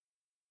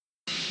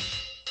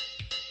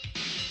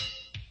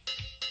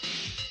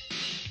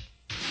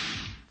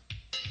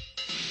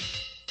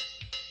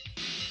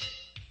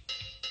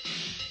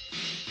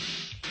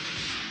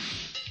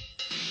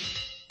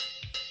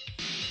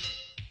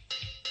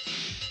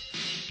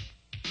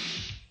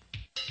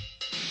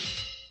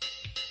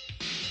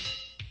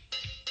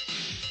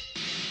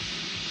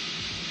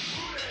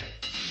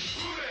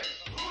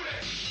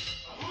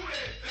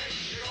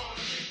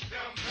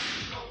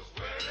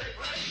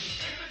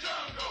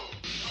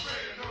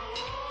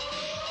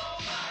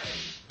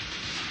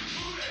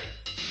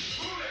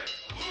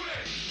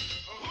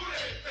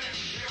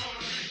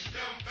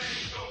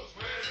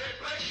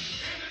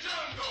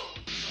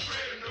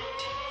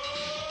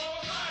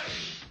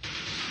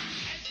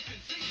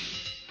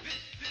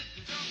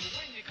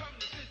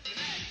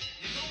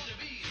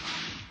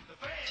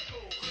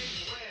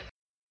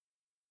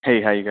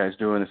Hey, how you guys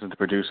doing? This is the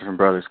producer from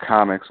Brothers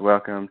Comics.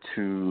 Welcome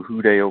to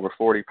Who Day Over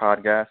 40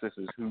 podcast. This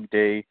is Who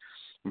Day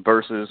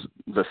versus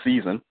the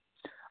season.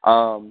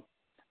 On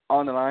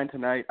the line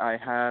tonight, I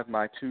have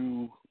my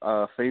two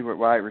favorite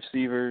wide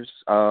receivers.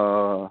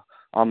 On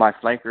my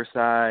flanker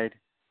side,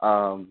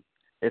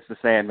 it's the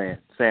Sandman.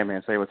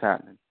 Sandman, say what's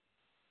happening.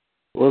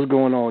 What's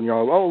going on,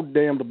 y'all? Oh,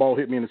 damn, the ball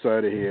hit me in the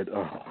side of the head.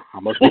 Oh, I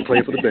must be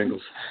playing for the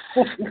Bengals.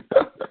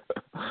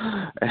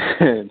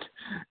 And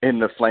in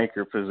the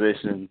flanker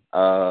position,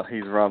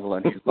 he's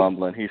rumbling, he's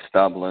bumbling, he's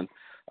stumbling.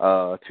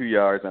 2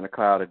 yards and a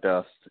cloud of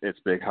dust. It's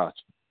Big Hutch.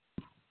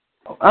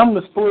 I'm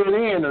the split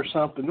end or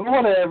something.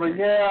 Whatever,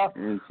 yeah.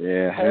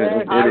 Yeah,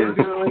 hey,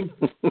 it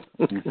is.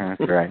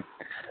 That's right.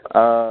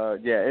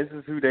 This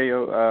is Who Day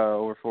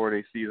Over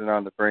 40 season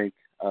on the brink.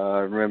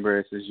 Remember,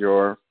 this is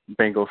your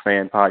Bengal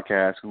fan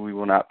podcast. We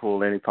will not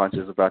pull any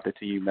punches about the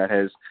team that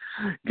has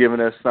given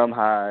us some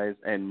highs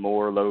and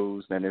more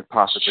lows than is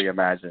possibly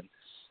imagined.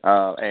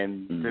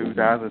 And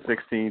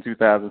 2016,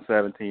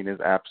 2017 is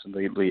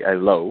absolutely a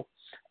low.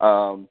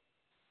 Now,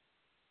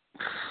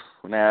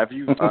 if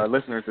you are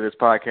listeners to this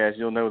podcast,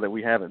 you'll know that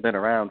we haven't been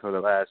around for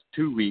the last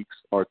 2 weeks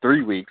or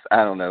 3 weeks.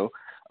 I don't know.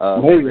 We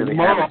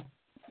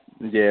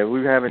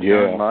haven't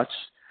done much.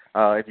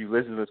 If you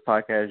listen to this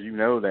podcast, you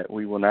know that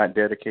we will not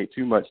dedicate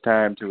too much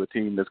time to a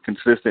team that's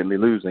consistently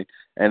losing,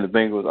 and the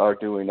Bengals are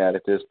doing that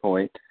at this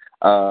point.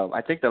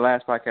 I think the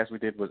last podcast we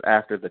did was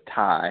after the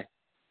tie.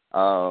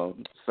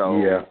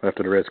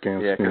 After the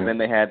Redskins. Yeah, because then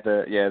they had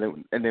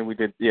and then we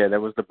did, there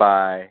was the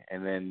bye,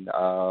 and then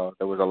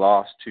there was a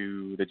loss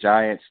to the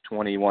Giants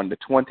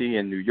 21-20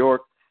 in New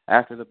York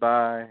after the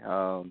bye.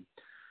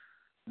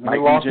 They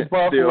lost to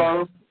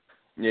Buffalo.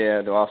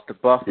 They lost to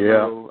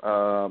Buffalo,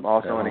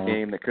 also in a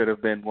game that could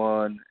have been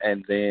won,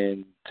 and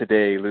then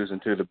today losing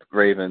to the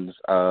Ravens,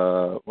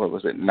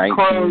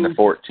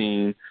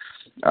 19-14.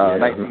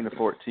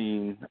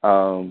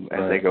 19-14,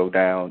 as they go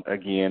down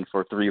again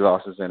for 3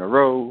 losses in a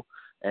row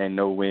and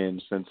no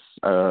wins since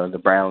the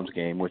Browns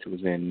game, which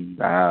was in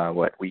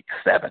week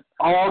 7.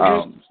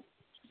 August.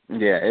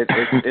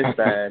 It's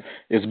bad.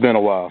 It's been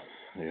a while.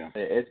 Yeah,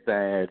 it's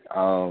bad.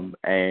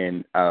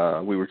 And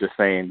we were just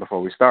saying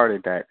before we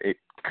started that it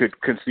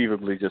could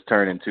conceivably just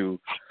turn into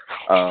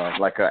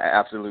like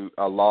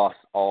a loss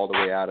all the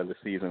way out of the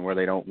season, where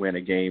they don't win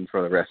a game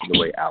for the rest of the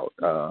way out.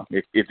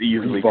 It's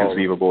easily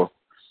conceivable.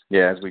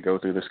 Yeah, as we go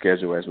through the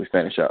schedule, as we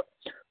finish up.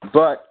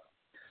 But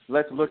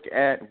let's look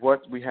at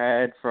what we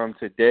had from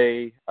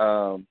today.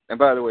 And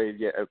by the way,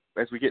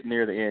 as we get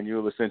near the end,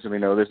 you'll essentially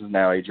know this is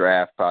now a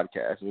draft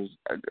podcast.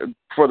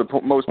 For the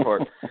most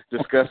part,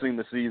 discussing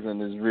the season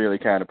is really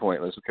kind of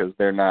pointless because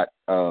they're not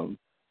going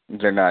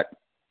to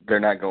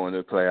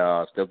the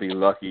playoffs. They'll be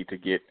lucky to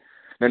get.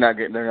 They're not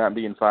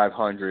being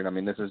 500. I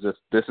mean, this is the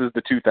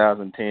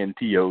 2010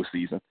 TO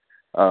season.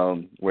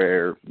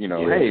 Where,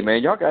 hey,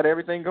 man, y'all got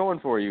everything going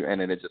for you, and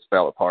then it just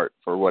fell apart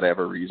for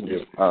whatever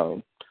reason.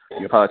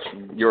 Hutch,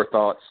 your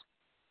thoughts?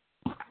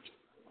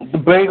 The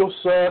Bengals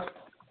suck.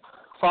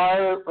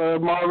 Fire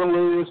Marvin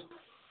Lewis.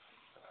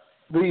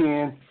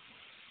 The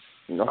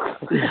end.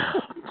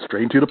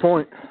 Straight to the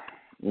point.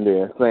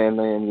 Yeah,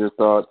 Sandman, your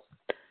thoughts?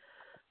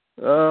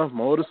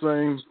 More the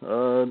same.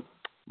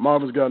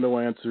 Marvin's got no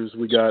answers.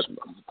 We got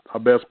our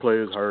best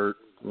players hurt.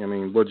 I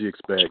mean, what do you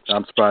expect?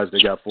 I'm surprised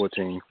they got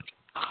 14.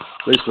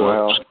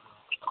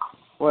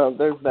 Well,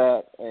 there's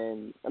that,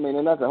 and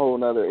that's a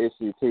whole other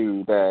issue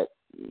too. That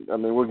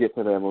we'll get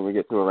to them when we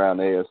get to around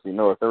the AFC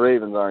North. The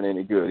Ravens aren't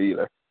any good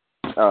either.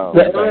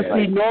 The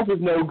AFC North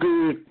is no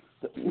good.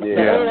 The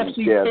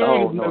AFC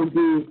North is no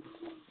good.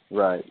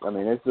 Right.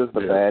 It's just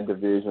a bad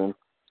division,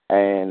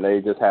 and they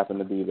just happen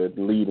to be the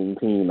leading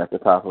team at the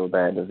top of a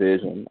bad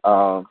division.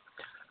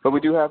 But we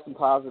do have some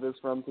positives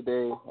from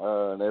today.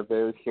 They're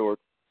very short.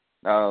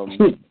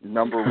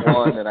 Number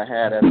one that I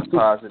had as a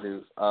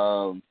positive,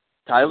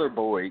 Tyler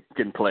Boyd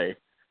can play.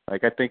 I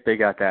think they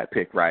got that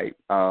pick right.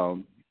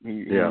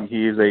 He will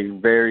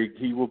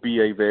be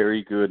a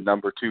very good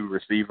number 2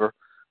 receiver.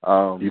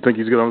 You think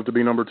he's going to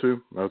be number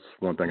 2? That's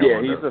one thing.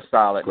 He's a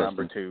solid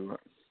number 2.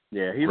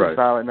 Yeah, he's a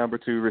solid number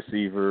 2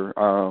 receiver.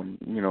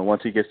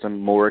 Once he gets some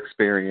more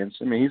experience,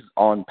 he's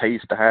on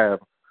pace to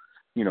have,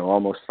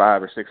 almost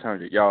 500 or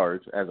 600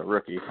 yards as a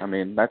rookie.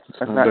 That's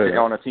not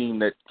on a team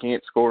that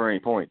can't score any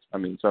points.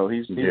 So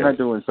he's not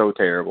doing so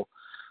terrible.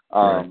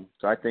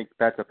 So I think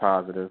that's a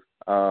positive.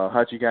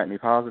 Hutch, you got any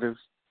positives?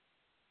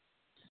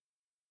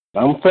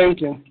 I'm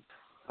thinking.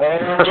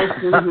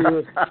 Let's see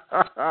here.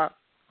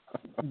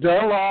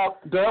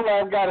 Dunlap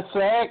got a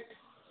sack.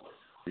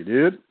 He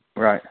did?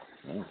 Right.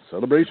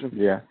 Celebration.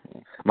 Yeah.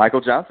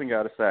 Michael Johnson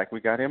got a sack.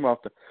 We got him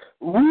off the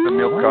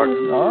milk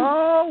carton.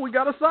 Oh, we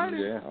got a sighting.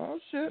 Yeah. Oh,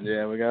 shit.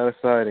 Yeah, we got a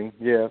sighting.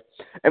 Yeah.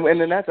 And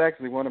then that's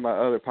actually one of my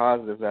other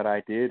positives that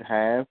I did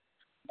have.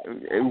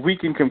 We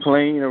can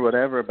complain or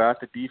whatever about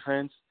the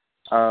defense.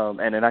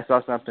 And then I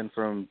saw something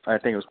from, I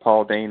think it was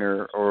Paul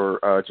Daner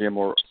or Jim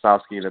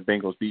Orsowski, the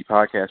Bengals Beat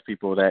podcast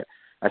people, that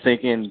I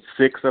think in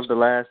 6 of the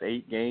last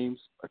 8 games,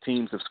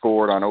 teams have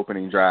scored on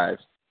opening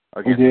drives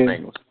against the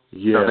Bengals.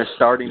 Yeah, so they're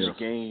starting the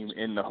game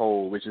in the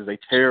hole, which is a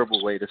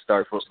terrible way to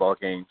start football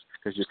games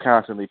because you're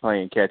constantly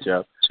playing catch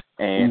up.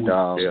 And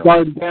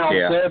starting down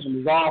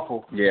 7 is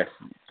awful. Yes.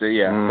 So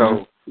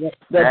so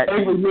that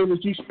Bengals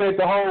that you spent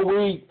the whole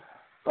week,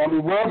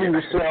 rubbing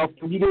yourself,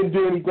 and you didn't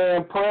do any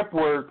damn prep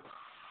work.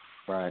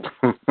 Right.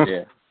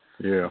 Yeah.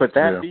 But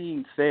that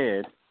being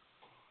said,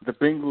 the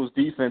Bengals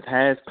defense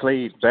has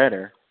played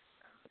better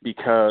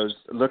because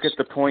look at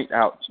the points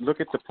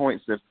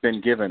that's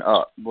been given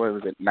up. What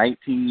was it?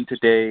 19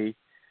 today.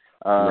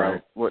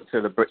 What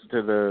to the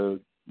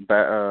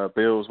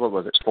Bills? What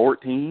was it?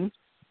 14?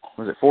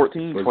 Was it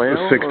 14?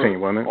 12? 16,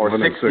 wasn't it? Or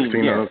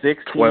 16?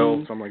 16,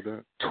 12, something like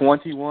that.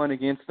 21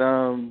 against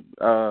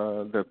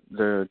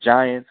the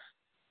Giants.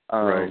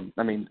 I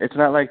mean, it's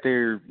not like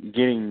they're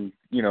giving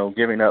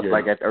up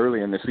like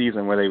early in the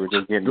season where they were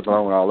just getting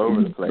blown all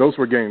over the place. Those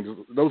were games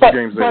they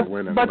were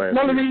winning. But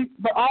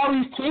all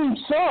these teams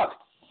suck.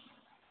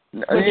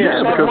 Because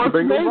the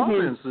Bengals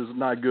offense is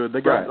not good.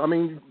 They got. I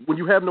mean, when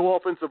you have no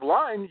offensive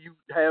line, you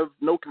have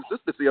no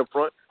consistency up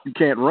front. You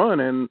can't run,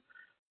 and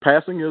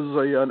passing is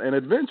an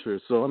adventure.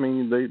 So I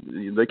mean,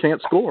 they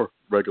can't score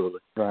regularly.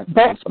 Right.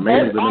 That's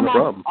mainly the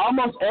problem.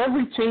 Almost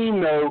every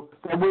team though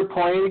that we're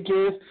playing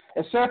against,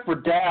 except for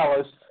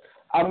Dallas,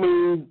 I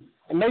mean,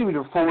 and maybe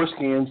the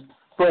Foreskins,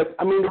 but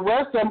I mean the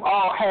rest of them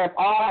all have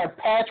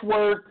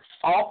patchwork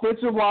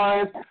offensive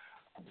lines.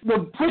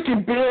 The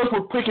freaking Bills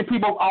were picking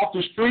people off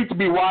the street to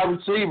be wide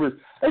receivers.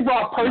 They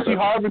brought Percy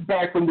Harvin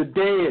back from the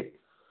dead.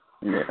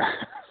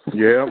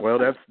 Yeah, well,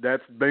 that's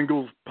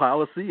Bengals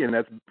policy, and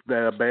that's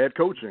bad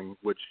coaching.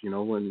 Which in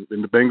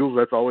the Bengals,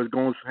 that's always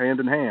going hand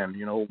in hand.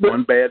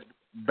 One bad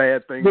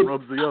thing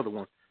rubs the other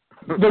one.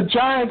 The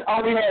Giants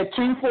only had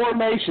 2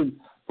 formations: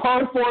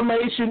 punt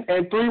formation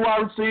and 3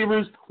 wide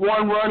receivers,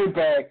 1 running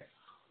back.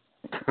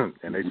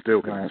 And they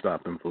still couldn't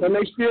stop them. And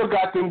they still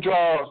got them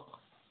draws.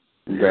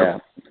 Yeah.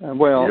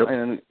 Well,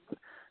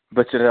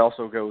 but it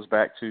also goes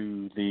back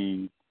to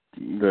the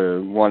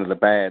one of the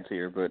bads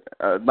here. But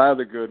my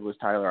other good was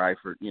Tyler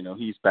Eifert.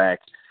 He's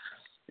back.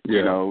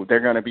 They're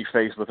going to be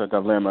faced with a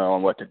dilemma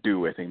on what to do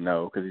with him,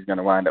 though, because he's going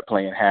to wind up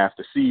playing half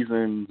the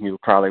season. He'll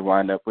probably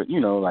wind up with,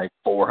 like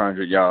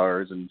 400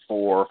 yards and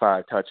 4 or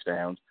 5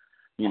 touchdowns,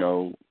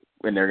 and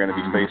they're going to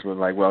be faced with,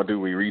 like, well, do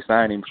we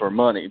re-sign him for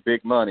money,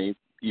 big money,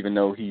 even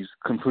though he's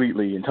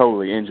completely and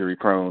totally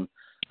injury-prone?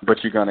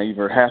 But you're going to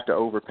either have to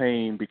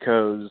overpay him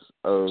because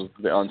of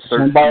the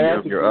uncertainty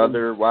of your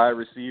other wide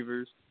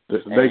receivers.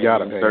 They got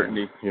to pay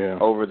uncertainty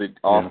over the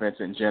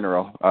offense in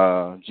general.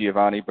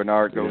 Giovanni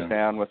Bernard goes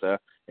down with a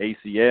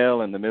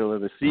ACL in the middle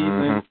of the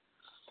season.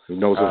 Who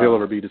knows if he'll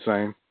ever be the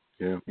same?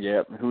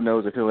 Yeah. Who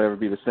knows if he'll ever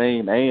be the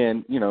same?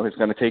 And it's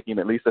going to take him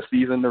at least a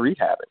season to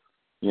rehab it.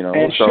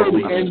 And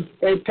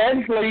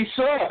technically he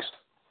sucks.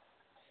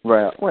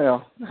 Right.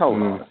 Well,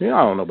 hold on. Yeah,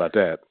 I don't know about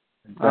that.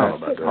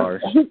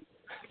 Harsh.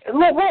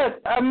 Look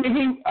what I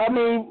mean.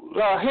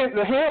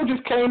 The Hill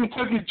just came and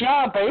took his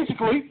job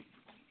basically,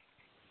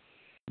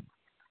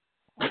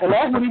 and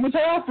that's when he was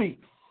healthy.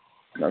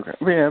 Okay.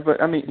 Yeah, but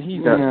I mean,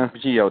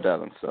 Gio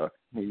doesn't suck.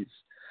 He's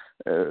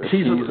a they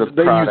use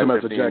him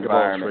as a jack of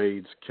all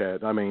trades,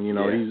 cat. I mean,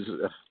 he's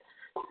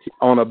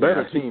on a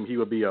better team. He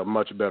would be a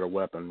much better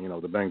weapon.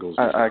 The Bengals.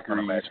 I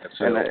agree.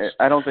 And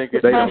I don't think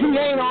it's. He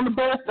ain't on the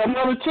best.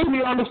 Another team.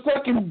 He on the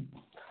fucking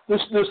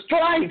the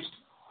Stripes.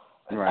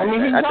 Right. I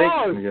mean, he's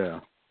hard. Yeah.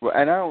 Well,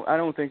 and I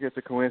don't think it's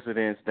a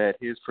coincidence that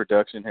his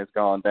production has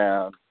gone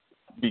down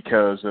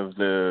because of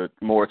the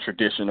more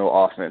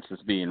traditional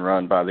offenses being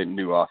run by the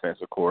new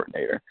offensive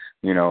coordinator.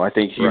 I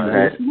think he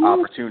had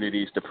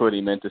opportunities to put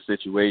him into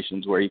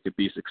situations where he could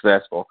be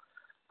successful.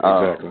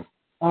 Exactly.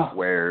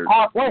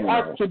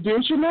 Our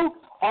traditional,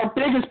 our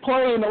biggest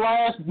play in the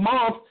last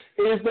month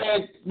is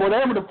that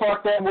whatever the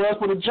fuck that was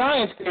for the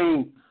Giants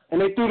game, and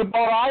they threw the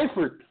ball to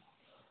Eifert.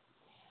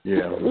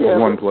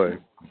 One play.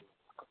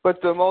 But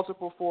the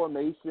multiple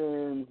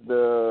formations,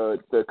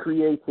 the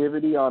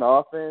creativity on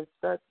offense,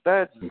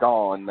 that's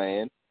gone,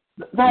 man.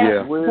 That's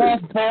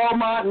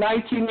Belmont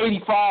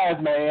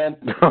 1985, man.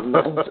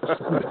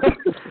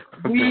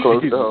 we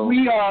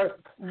got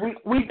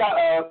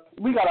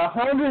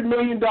 $100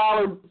 million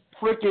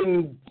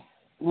freaking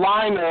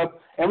lineup,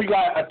 and we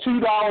got a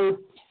 $2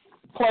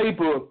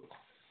 playbook.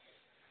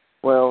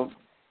 Well,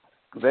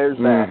 there's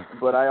that,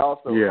 but I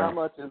also how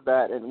much is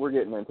that? And we're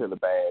getting into the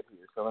bad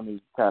here, so let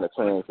me kind of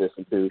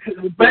transition to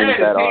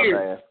that on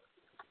bad.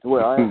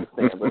 Well, I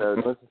understand, but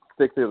let's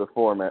stick to the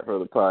format for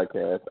the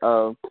podcast.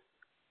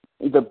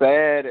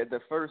 The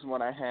first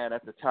one I had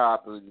at the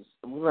top was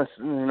let's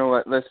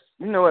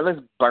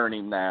burn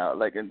him now.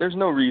 Like, there's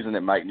no reason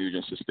that Mike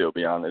Nugent should still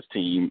be on this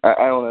team.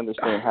 I don't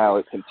understand how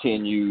it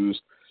continues.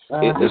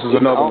 This is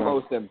another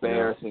almost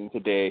embarrassing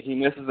today. He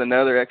misses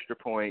another extra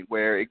point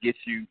where it gets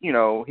you.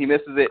 He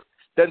misses it.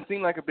 Doesn't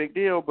seem like a big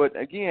deal, but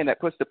again,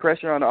 that puts the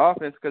pressure on the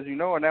offense because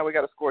now we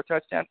got to score a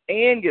touchdown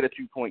and get a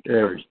 2-point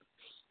conversion,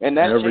 and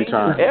that changes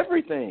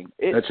everything.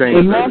 It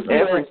changes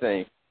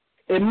everything.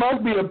 It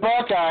must be a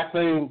Buckeye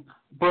thing,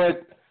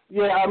 but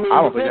I mean,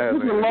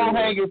 this is a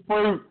low-hanging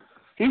fruit.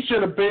 He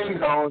should have been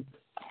gone.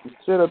 He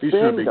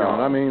should be gone.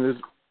 I mean,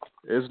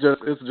 it's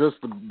just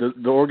the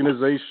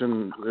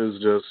organization is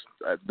just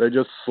they're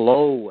just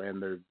slow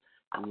and they're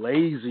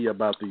lazy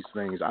about these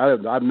things.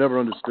 I've never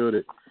understood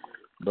it,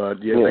 but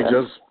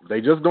they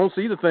just don't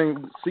see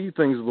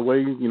things the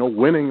way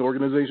winning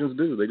organizations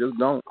do. They just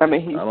don't. I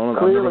mean,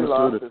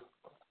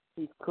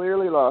 he's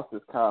clearly lost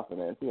his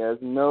confidence. He has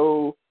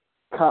no.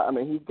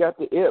 He's got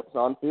the ips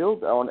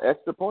on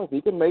extra points.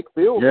 He can make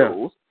field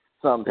goals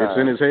sometimes. It's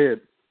in his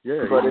head.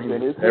 Yeah, but it's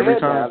in his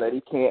head now that he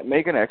can't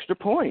make an extra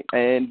point,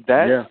 and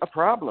that's a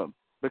problem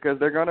because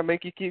they're going to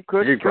make you keep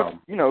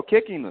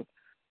kicking them.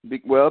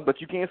 Well,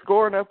 but you can't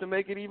score enough to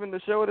make it even to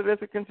show that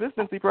it's a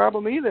consistency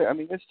problem either. I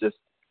mean, it's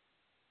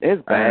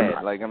bad.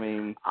 I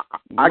can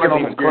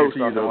almost guarantee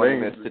you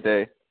though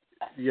today.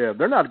 Yeah,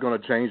 they're not going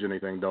to change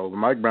anything though.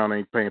 Mike Brown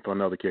ain't paying for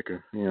another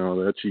kicker.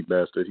 That cheap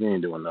bastard. He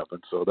ain't doing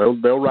nothing. So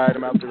they'll ride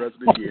him out the rest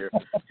of the year.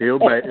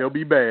 He'll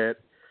be bad.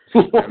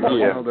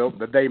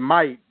 And, they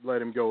might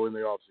let him go in the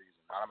offseason.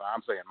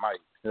 I'm saying might.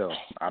 Hell,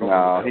 I don't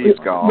know. He's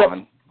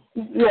gone.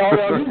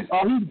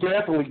 He's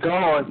definitely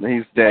gone.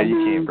 He's dead.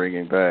 You can't bring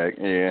him back.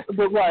 Yeah.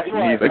 But right.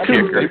 He's a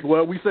kicker.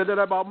 Well, we said that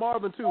about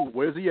Marvin too.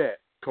 Where's he at?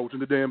 Coaching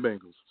the damn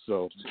Bengals.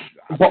 So,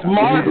 but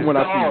Marvin's when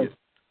gone. I see it.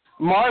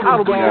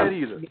 Marvin's gone.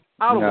 Either.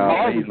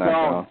 No, he's not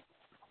gone.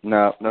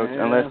 No,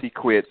 unless he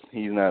quits,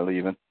 he's not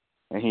leaving.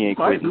 And he ain't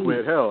quitting.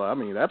 Quit. Hell, I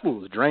mean, that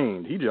fool's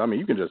drained. You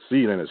can just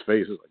see it in his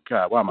face. It's like,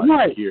 God, why am I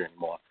not here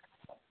anymore?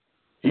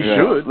 He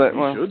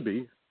should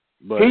be.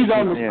 But he's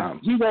on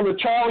the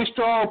Charlie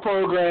Strong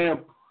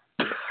program.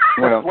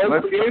 Well,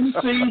 wait for the end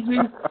of the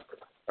season,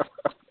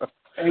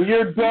 and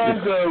you're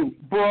done, go,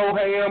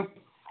 Broham.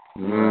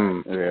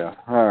 Yeah.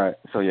 All right.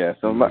 So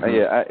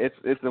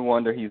it's a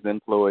wonder he's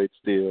employed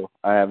still.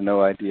 I have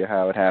no idea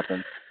how it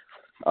happened.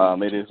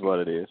 It is what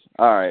it is.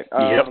 All right.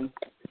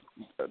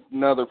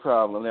 Another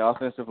problem. The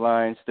offensive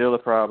line still a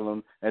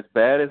problem. As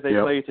bad as they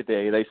play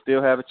today, they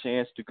still have a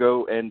chance to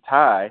go and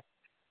tie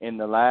in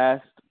the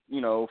last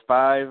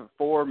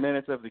 4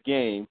 minutes of the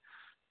game.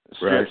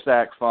 Strip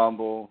sack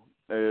fumble,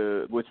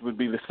 which would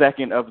be the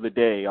second of the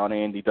day on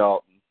Andy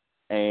Dalton.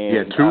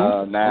 And two?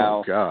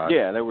 Now,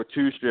 there were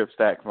two strip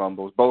sack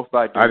fumbles, both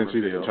by Dumerville. I didn't see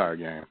the entire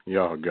game.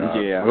 Oh, God.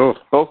 Yeah,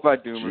 both by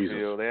Dumerville.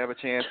 Jesus. They have a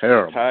chance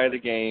to tie the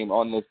game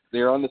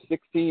they're on the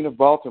 16 of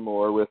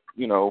Baltimore with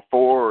 4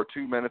 or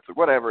 2 minutes or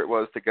whatever it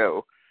was to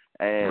go.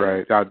 And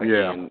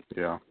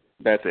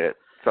that's it.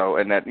 So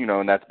and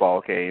that's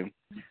ball game.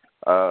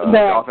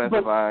 The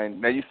offensive line.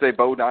 Now you say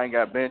Bodine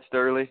got benched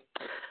early.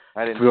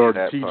 I didn't hear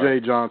that T.J.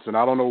 part. Johnson.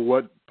 I don't know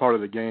what part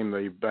of the game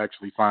they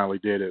actually finally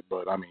did it,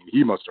 but I mean,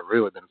 he must have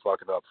really been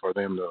fucking up for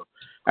them to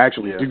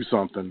actually do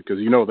something because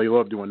they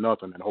love doing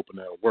nothing and hoping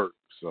that'll work.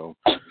 So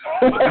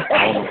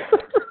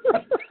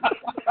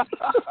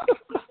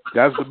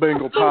that's the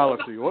Bengal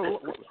policy.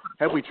 What,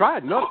 have we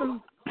tried nothing?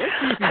 Let's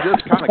see if he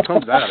just kind of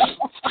comes out of it.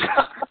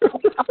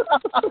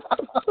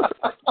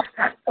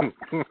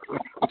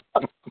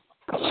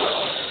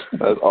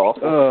 That's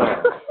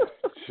awful.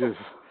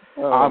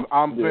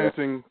 I'm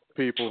venting,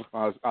 people.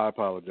 I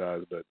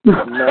apologize, but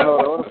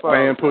don't apologize.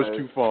 Man pushed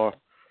too far.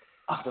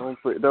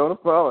 Don't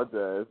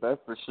apologize. That's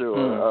for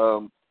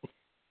sure.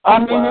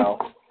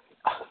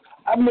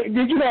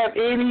 Did you have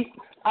any?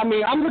 I'm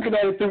looking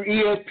at it through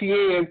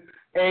ESPN,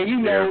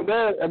 and they're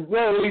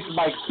at least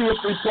like 2 or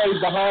 3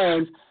 plays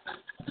behind.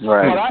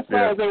 Right. But I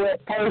thought they were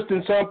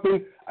posting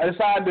something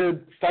aside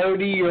the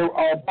 30 or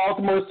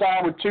Baltimore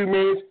side with 2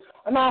 minutes,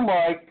 and I'm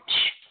like,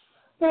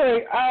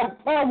 hey,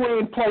 I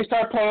went and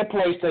start playing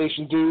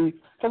PlayStation, dude,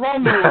 because I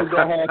knew it was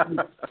going to happen.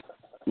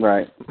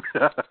 Right.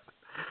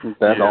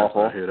 That's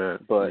awful. I hear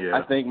that. But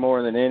I think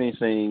more than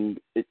anything,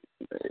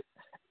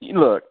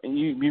 look,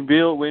 you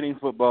build winning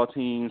football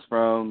teams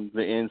from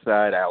the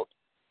inside out.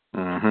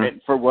 Mm-hmm.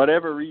 And for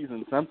whatever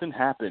reason, something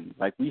happened.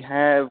 Like we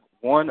have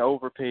one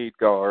overpaid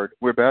guard.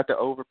 We're about to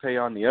overpay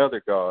on the other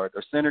guard.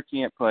 Our center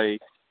can't play.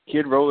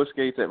 Kid roller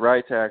skates at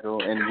right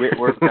tackle, and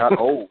Whitworth got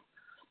old.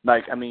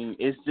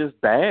 It's just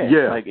bad.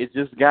 Yeah. It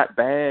just got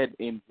bad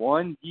in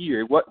 1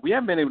 year. We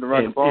haven't been able to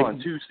run the ball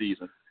in 2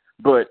 seasons,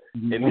 but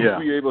at least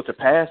we were able to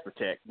pass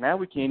protect. Now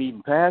we can't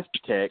even pass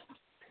protect.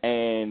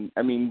 And,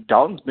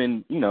 Dalton's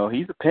been,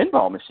 he's a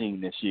pinball machine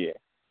this year.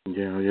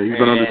 Yeah, he's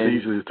been under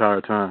siege the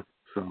entire time.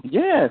 So.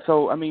 Yeah,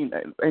 so,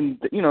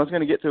 it's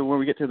going to get to when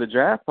we get to the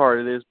draft part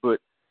of this, but,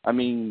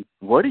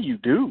 what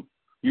do?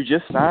 You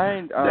just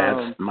signed.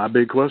 That's my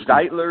big question.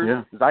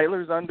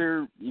 Zeitler's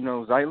under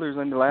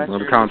last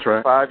year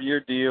contract,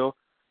 5-year deal.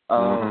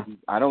 I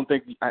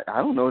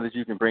don't know that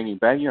you can bring him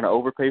back. You're going to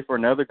overpay for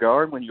another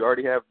guard when you're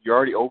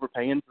already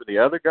overpaying for the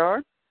other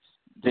guard.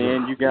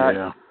 Then you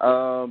got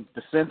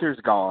the center's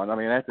gone.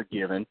 That's a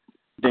given.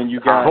 Then you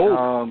got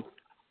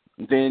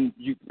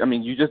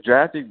you just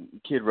drafted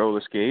Kid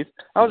Roller Skates.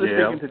 I was just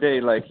thinking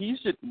today,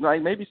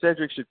 maybe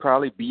Cedric should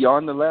probably be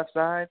on the left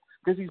side.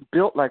 Because he's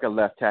built like a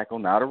left tackle,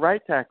 not a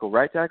right tackle.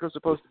 Right tackle is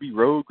supposed to be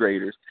road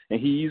graders, and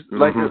he's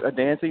like a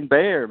dancing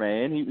bear,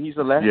 man. He's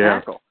a left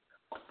tackle,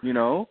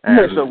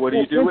 And so what do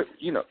you do with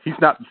He's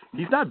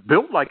not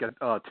built like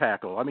a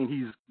tackle.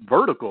 He's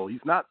vertical.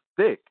 He's not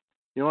thick.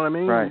 You know what I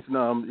mean? Right.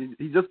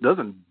 He just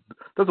doesn't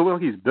look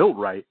like he's built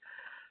right.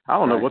 I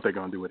don't know what they're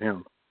going to do with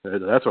him.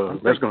 That's going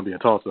to be a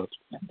toss-up.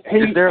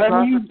 Is there a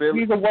possibility?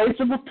 He's a waste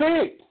of a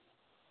pick.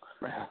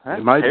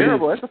 That's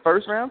terrible. That's a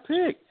first-round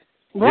pick.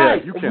 Right.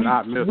 Yeah, you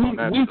cannot miss on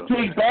that We've stuff.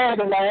 picked bad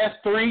the last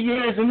 3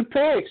 years in the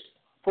picks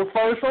for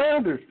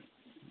first-rounders.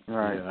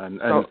 Right.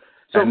 Yeah,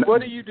 so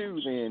what do you do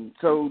then?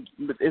 So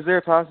is there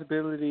a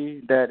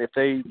possibility that if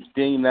they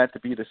deem that to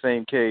be the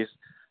same case,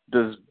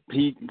 does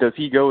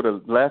he go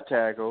to left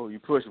tackle? You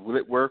push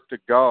Whitworth to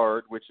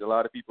guard, which a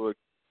lot of people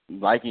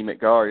like him at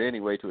guard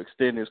anyway to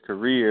extend his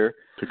career.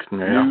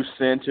 New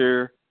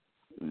center.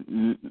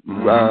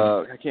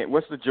 I can't.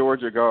 What's the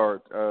Georgia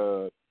guard?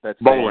 That's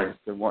Bowling.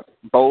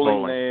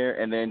 Bowling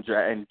there, and then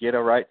get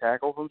a right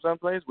tackle from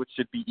someplace, which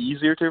should be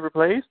easier to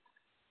replace.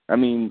 I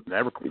mean,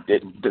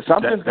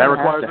 something's that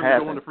requires them to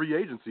go into free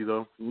agency,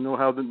 though. You know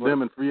how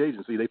them in free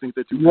agency, they think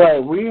they're too. Right,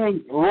 we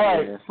ain't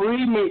right. Yeah.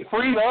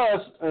 Free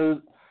us.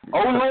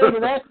 Only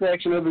in that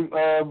section of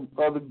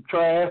the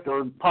draft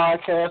or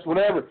podcast,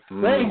 whatever.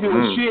 They ain't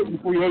doing shit in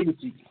free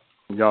agency.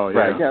 Oh, yeah.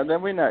 Right. Yeah.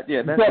 Then we're not.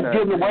 Yeah. That's not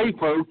getting away,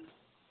 folks.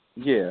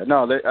 Yeah.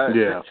 No.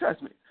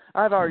 Trust me.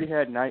 I've already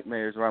had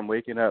nightmares where I'm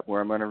waking up where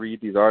I'm going to read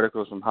these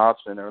articles from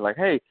Hobson. They're like,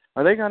 hey,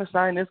 are they going to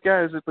sign this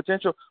guy as a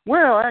potential?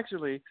 Well,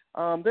 actually,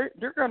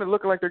 they're going to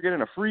look like they're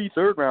getting a free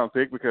third-round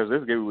pick because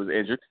this guy was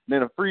injured, and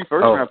then a free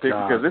first-round pick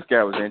because this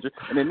guy was injured,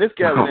 and then this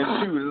guy was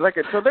injured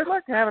too. So they're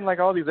like having like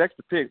all these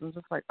extra picks. I'm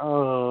just like,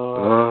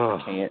 I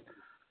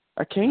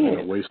can't.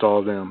 Yeah, waste all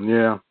of them.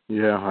 Yeah.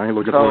 I ain't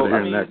looking forward to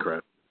hearing that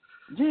crap.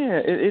 Yeah,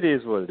 it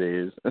is what it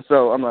is. And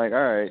so I'm like,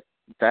 all right,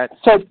 that's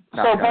so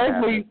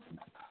basically.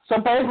 So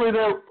basically,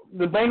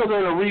 the Bengals are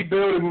in a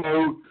rebuilding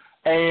mode,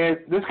 and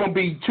this is going to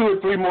be 2 or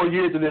 3 more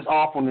years of this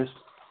awfulness.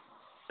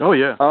 Oh,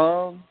 yeah.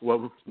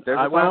 There's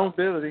a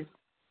possibility.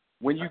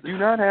 When you do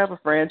not have a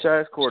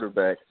franchise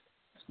quarterback,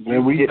 they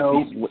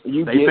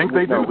think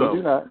they do, though. We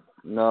do not.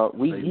 No,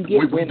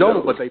 we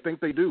don't, but they think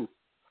they do.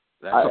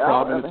 That's a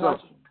problem in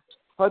itself.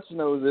 Hutch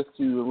knows this,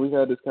 too, and we've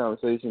had this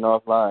conversation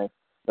offline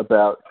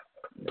about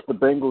the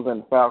Bengals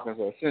and the Falcons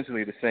are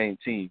essentially the same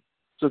team.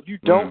 So if you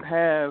don't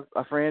have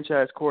a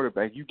franchise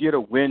quarterback, you get a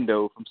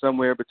window from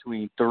somewhere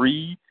between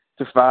 3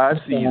 to 5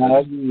 seasons.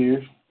 5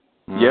 years.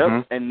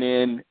 Yep. And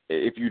then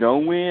if you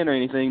don't win or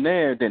anything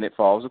there, then it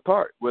falls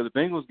apart. Well, the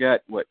Bengals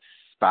got,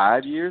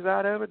 5 years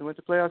out of it? They went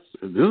to playoffs.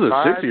 This is a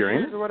 6-year,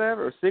 ain't it? Or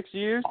whatever, or 6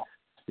 years.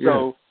 Yeah.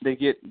 So they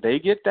get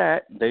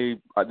that.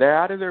 They're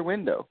out of their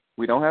window.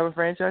 We don't have a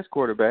franchise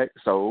quarterback,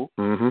 so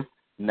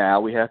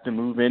now we have to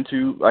move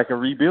into like a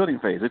rebuilding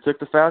phase. It took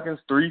the Falcons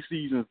 3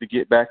 seasons to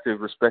get back to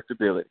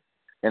respectability.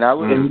 And I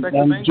would expect the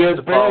Bengals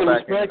to fall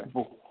back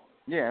in.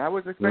 Yeah, and I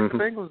would expect the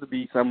Bengals to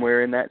be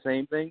somewhere in that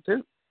same thing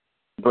too.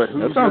 But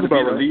who's going to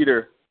be the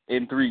leader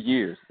in 3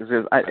 years?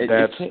 Because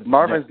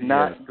Marvin's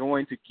not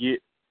going to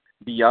get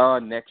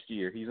beyond next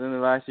year. He's in the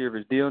last year of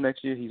his deal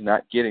next year. He's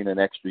not getting an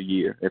extra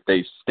year if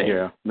they stay.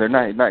 Yeah. They're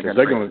not going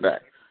to bring him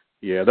back.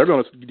 Yeah, they're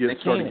going to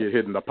start to get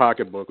hit in the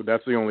pocketbook.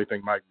 That's the only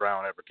thing Mike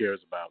Brown ever cares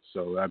about.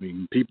 So, I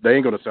mean, they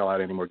ain't going to sell out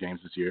any more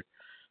games this year.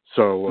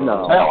 So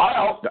no,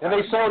 hell, and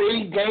they sold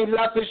 8 games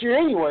out this year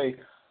anyway.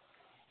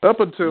 Up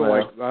until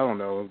I don't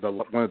know,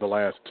 one of the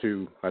last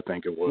 2, I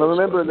think it was. But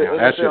remember, the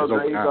NFL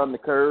grades on the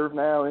curve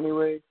now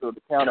anyway, so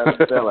to count out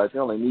the sellouts, you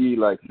only need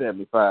like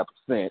 75%.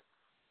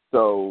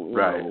 So you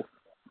know,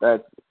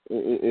 that's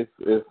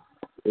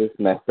it's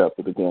messed up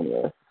to begin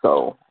with.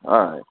 So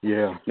all right,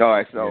 yeah, all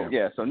right. So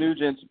so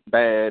Nugent's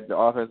bad. The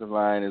offensive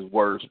line is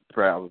worse,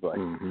 probably.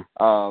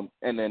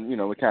 And then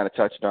we kind of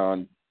touched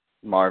on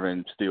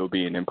Marvin still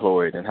being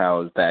employed and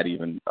how is that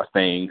even a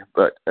thing?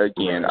 But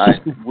again,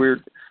 we're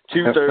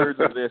 2/3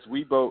 of this.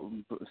 We both,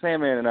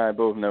 Sandman and I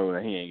both know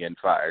that he ain't getting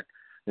fired.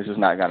 This is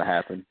not going to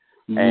happen.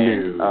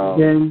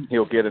 And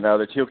he'll get a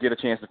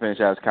chance to finish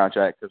out his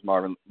contract because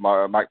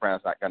Mike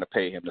Brown's not going to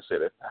pay him to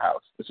sit at the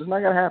house. This is not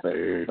going to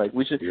happen. Like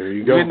we should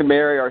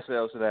marry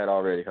ourselves to that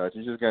already, Hutch.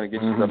 You're just going to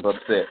get yourself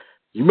upset.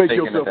 You make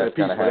yourself at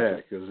peace with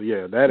that because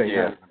that ain't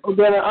happening.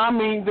 But I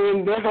mean,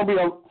 then there's going to be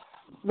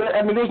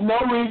there's no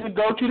reason to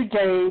go to the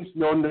games. There's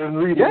no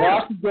reason to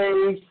watch the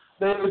games.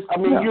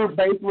 You're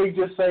basically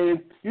just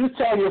saying, you're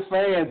telling your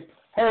fans,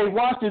 hey,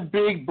 watch this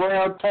big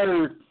brown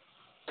turd.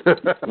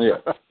 That's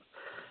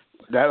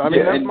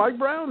Mike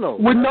Brown, though.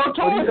 With no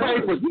toilet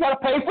paper. You got to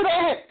pay for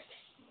that.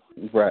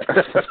 Right.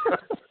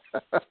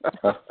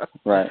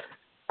 Right.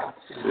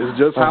 It's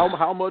just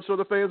how much are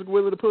the fans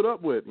willing to put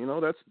up with?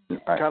 That's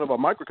kind of a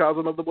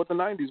microcosm of what the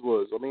 90s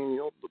was. I mean,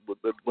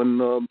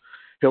 when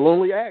he'll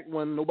only act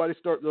when nobody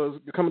starts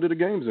coming to the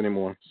games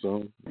anymore.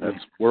 So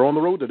we're on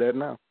the road to that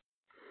now.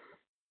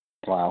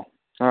 Wow.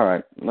 All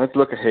right. Let's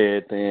look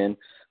ahead then.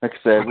 Like I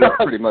said, we're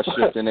pretty much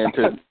shifting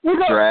into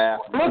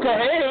draft. Look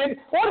ahead.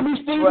 What are we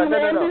Stephen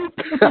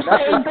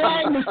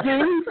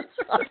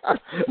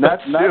Not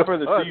for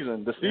the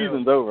season. The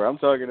season's over. I'm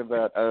talking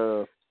about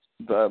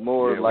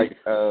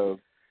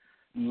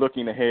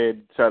looking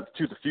ahead to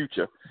the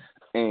future.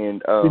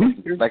 And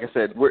like I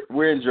said,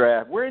 we're in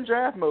draft. We're in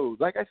draft mode.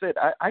 Like I said,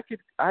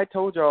 I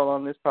told y'all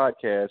on this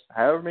podcast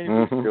however many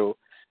weeks ago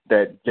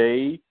that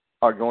they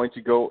are going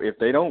to go, if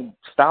they don't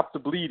stop the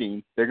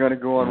bleeding, they're going to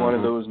go on one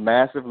of those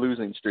massive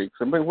losing streaks.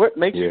 I mean, what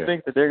makes you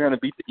think that they're going to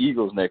beat the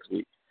Eagles next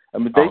week? I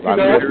mean, they could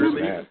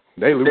literally,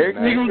 they lose.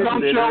 Eagles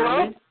don't show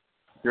up.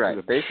 Right,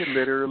 they could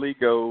literally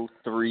go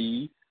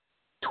 3-12-1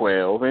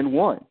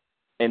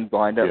 and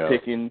wind up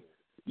picking,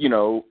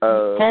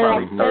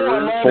 probably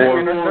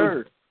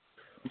third.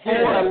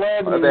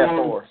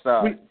 4.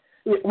 Sorry.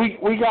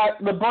 We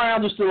got the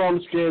Browns are still on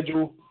the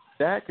schedule.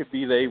 That could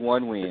be their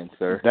one win,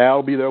 sir.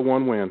 That'll be their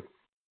one win.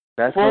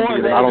 That's going to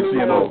be their I don't see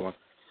another one.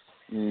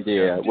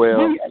 Yeah,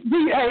 well.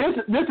 Hey,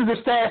 this is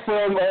a stat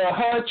from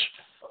Hutch,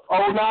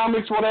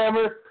 Onomics,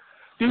 whatever.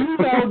 Do you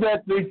know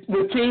that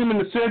the team in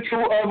the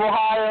Central of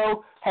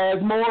Ohio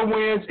has more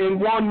wins in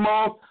 1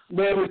 month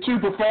than the 2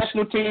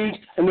 professional teams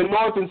in the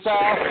North and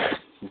South?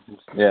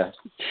 Yeah.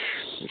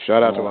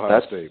 Shout out to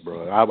Ohio State,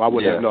 bro. I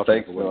wouldn't have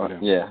nothing for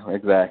them. Yeah,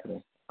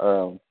 exactly.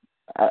 I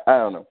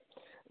don't know.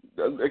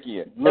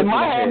 Again, they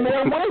might have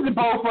more wins than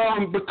both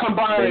of them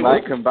combined. They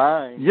might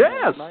combine.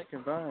 Yes. They might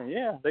combine.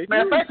 Yeah, they do.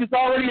 Matter of fact, it's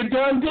already a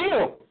done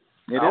deal.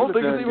 I don't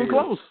think it's even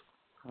close.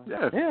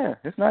 Yeah,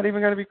 it's not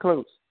even going to be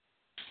close.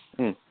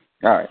 All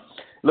right.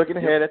 Looking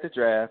ahead at the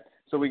draft,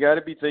 so we got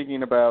to be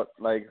thinking about,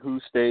 like, who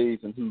stays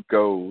and who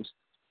goes.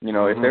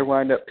 If they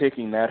wind up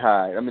picking that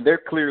high, I mean, they're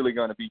clearly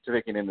going to be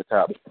picking in the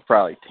top,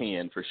 probably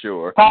 10 for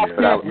sure. I'm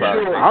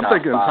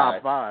thinking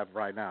top 5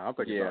 right now. I'm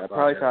thinking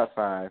probably top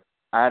 5.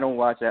 I don't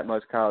watch that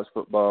much college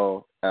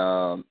football,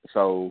 and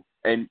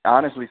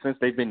honestly, since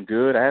they've been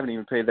good, I haven't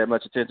even paid that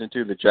much attention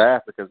to the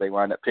draft because they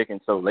wind up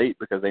picking so late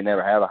because they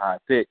never have a high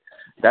pick.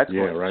 That's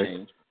going to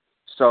change.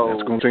 So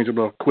that's going to change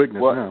about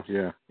quickness now.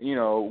 Yeah.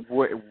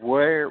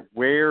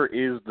 Where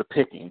is the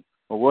picking?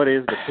 Well, what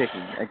is the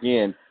picking?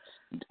 Again,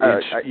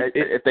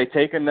 if they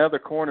take another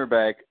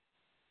cornerback,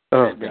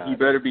 he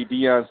better be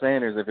Deion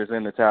Sanders if it's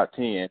in the top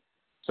 10.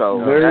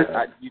 So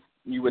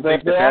you would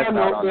think that's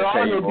not on the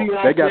table.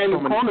 They got so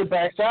many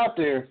cornerbacks out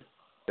there.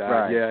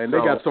 Right. Yeah, and they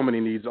got so many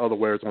needs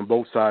otherwise on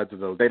both sides of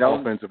the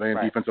offensive and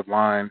defensive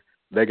line.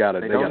 They got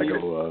to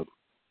go up.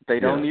 They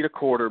don't need a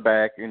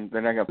quarterback, and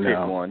they're not going to pick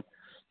one.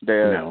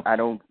 I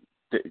don't.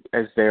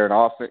 Is there an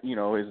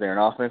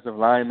offensive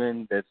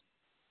lineman that's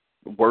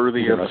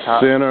worthy of a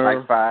top center,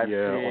 like 5 pick?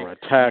 or a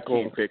tackle?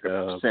 You can't pick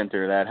a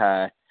center that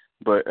high,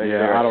 but is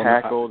there a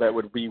tackle that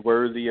would be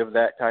worthy of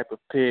that type of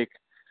pick?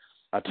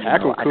 A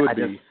tackle could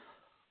be.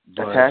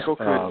 A tackle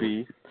could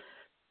be.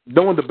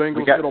 Knowing the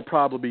Bengals, it'll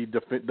probably be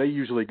they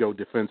usually go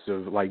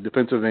defensive, like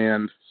defensive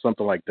end,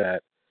 something like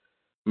that.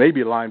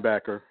 Maybe a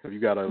linebacker if you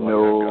got a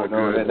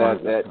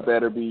that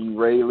better be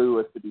Ray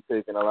Lewis to be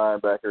taking a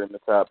linebacker in the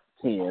top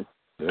 10.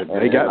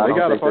 They got to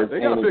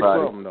fix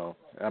something though.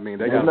 I mean,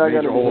 they got a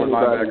major hole in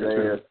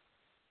linebacker too.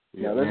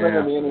 Yeah, there's not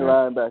going to be any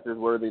linebackers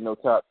worthy no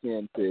top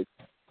 10 picks.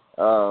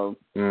 So,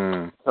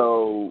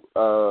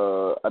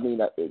 I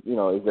mean,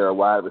 is there a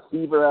wide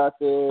receiver out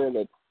there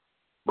that's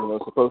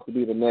supposed to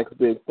be the next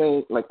big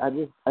thing? Like, I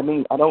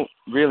don't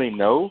really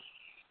know.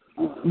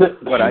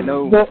 But I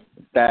know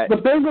that the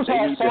Bengals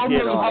have so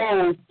many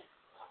holes.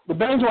 The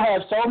Bengals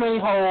have so many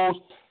holes.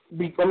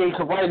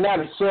 Because right now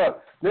they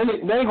suck. Then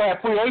they're going to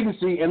have free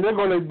agency, and they're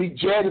going to be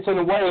jettisoned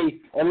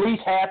away. At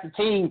least half the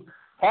team.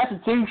 Half the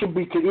team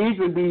could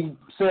easily be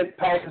sent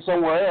packing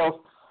somewhere else.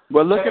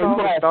 Well, look at all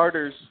the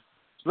starters.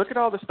 Look at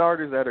all the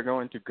starters that are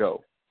going to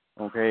go.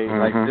 Okay,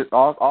 like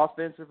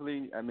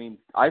offensively, I mean,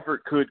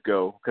 Eifert could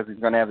go because he's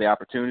going to have the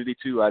opportunity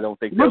to. I don't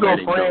think they'll let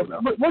him go, though.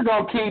 We're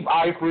going to keep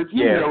Eifert.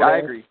 I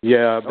agree.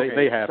 Yeah,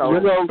 they have to.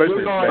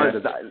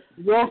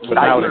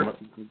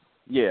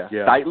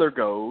 Zeitler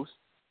goes,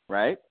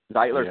 right?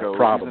 Zeitler goes.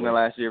 Probably. He's in the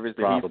last year of his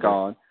day. He's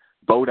gone.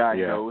 Bodine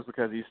goes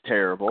because he's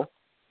terrible.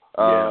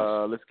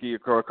 Let's get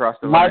across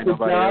the line. Michael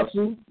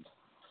Johnson.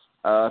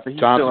 But he's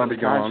still under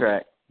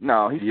contract.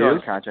 No, he's still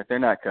under contract. They're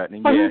not cutting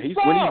him. Yeah,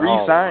 when he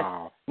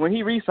re-signed. When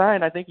he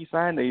re-signed, I think he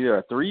signed either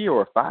a 3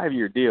 or a 5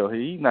 year deal.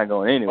 He's not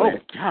going anywhere. Oh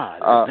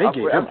God!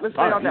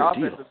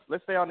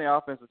 Let's stay on the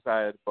offensive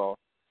side of the ball.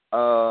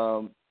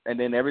 And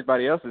then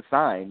everybody else is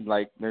signed.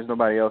 Like, there's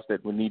nobody else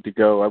that would need to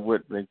go. I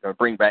would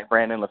bring back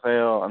Brandon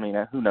LaFell. I mean,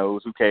 who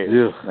knows? Who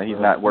cares? He's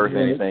not worth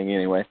anything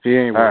anyway. He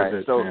ain't worth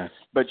it. So,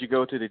 but you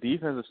go to the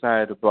defensive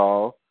side of the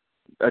ball.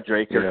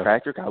 Drake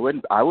Kirkpatrick. I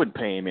wouldn't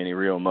pay him any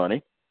real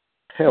money.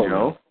 Hell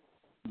no.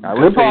 I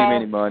wouldn't pay him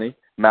any money.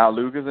 Mal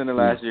Luca's in the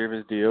last year of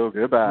his deal.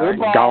 Goodbye.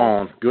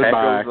 Gone. Goodbye.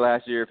 Petco's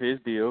last year of his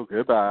deal.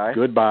 Goodbye.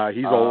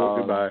 He's old.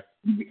 Goodbye.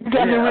 You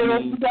got to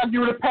get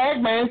rid of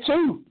Pac-Man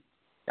too.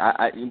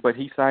 But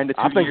he signed a 2-year deal.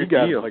 I think he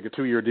got like a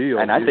 2-year deal.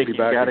 And I think he's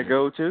got to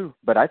go too.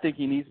 But I think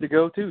he needs to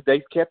go too.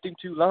 They kept him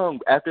too long.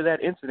 After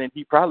that incident,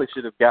 he probably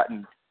should have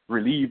gotten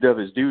relieved of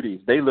his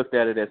duties. They looked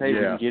at it as, hey, we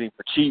can get him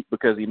for cheap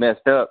because he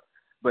messed up.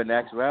 But in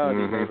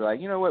actuality, they were like,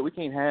 you know what? We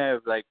can't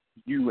have like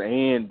you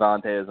and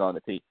Vontaze on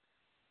the team.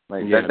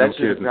 Like that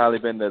should have probably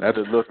been the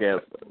look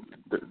at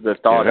the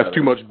thought. That's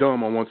too much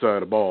dumb on one side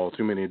of the ball.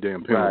 Too many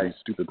damn penalties,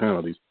 stupid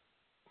penalties.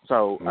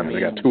 So I mean, they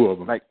got 2 of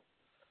them. Like,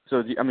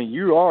 so I mean,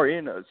 you are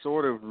in a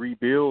sort of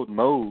rebuild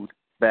mode.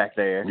 back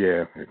there.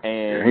 Yeah.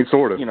 And he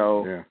sort of.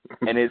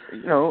 And it's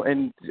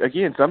and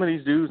again, some of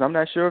these dudes, I'm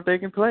not sure if they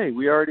can play.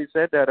 We already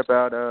said that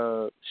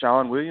about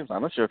Sean Williams.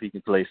 I'm not sure if he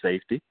can play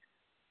safety.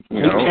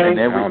 And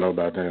then I don't know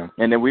about that.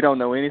 And then we don't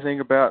know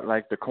anything about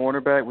like the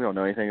cornerback. We don't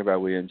know anything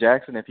about William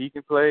Jackson if he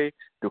can play.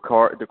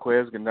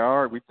 Dequez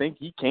Gennard, we think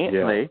he can't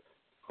play.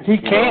 He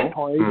can't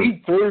play.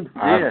 He's through.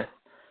 Yeah.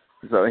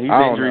 So he's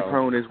injury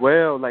prone as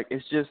well. Like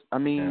it's just, I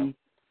mean,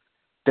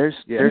 there's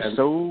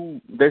so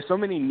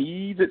many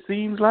needs. It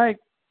seems like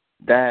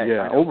that.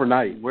 Yeah,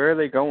 overnight. Where are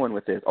they going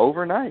with this?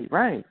 Overnight,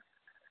 right?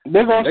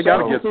 They got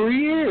to get 3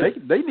 years.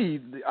 They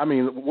need. I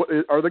mean, what,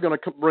 are they going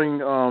to bring?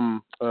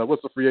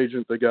 What's the free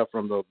agent they got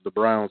from the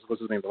Browns?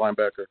 What's his name? The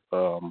linebacker.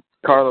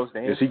 Carlos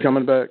Dansby. Is he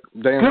coming back?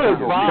 Good.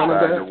 Coming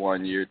back? A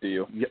 1-year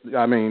deal. Yeah,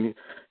 I mean,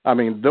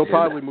 they'll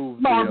probably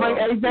move. No, bring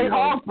AJ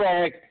Hawk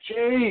back.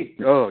 Gee.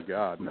 Oh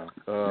God, no.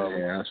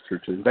 Yeah, that's true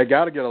too. They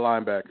got to get a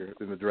linebacker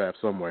in the draft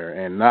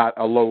somewhere, and not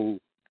a low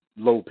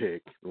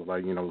pick,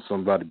 like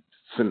somebody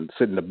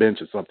sitting the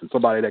bench or something.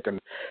 Somebody that can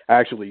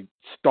actually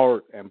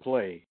start and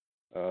play.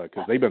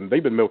 Because they've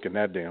been milking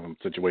that damn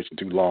situation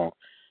too long,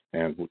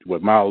 and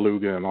with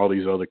Maluga and all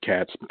these other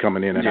cats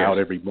coming in and out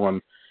every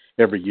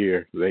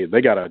year,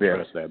 they got to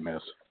address that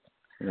mess.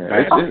 Yeah,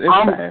 it's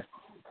bad.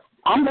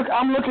 I'm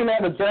looking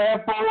at the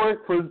draft board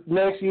for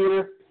next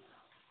year.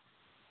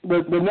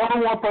 The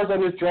number one person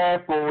on this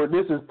draft board,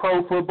 this is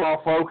Pro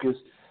Football Focus.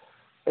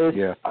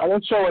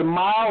 I'm showing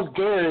Myles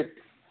Garrett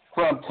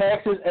from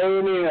Texas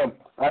A&M,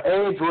 an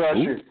edge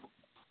rusher.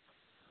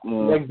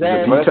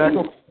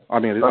 Exactly. I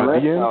mean,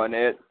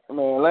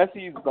 unless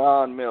he's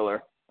Von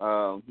Miller,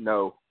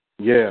 no.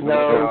 Yeah,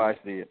 no, I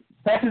see it.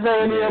 Texas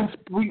A&M,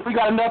 we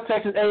got enough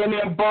Texas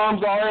A&M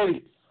bums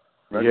already.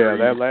 Yeah,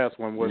 that last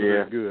one wasn't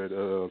very good.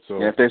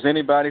 So if there's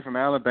anybody from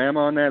Alabama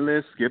on that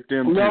list, skip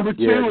them. Number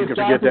 2 you is can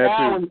Jonathan forget that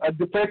Allen, too. a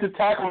defensive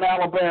tackle in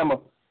Alabama.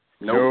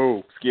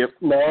 No, skip.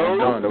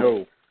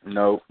 No.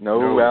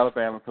 No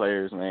Alabama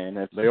players, man.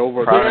 That's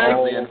product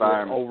of the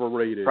environment.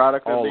 Overrated.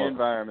 Product of the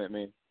environment,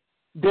 man.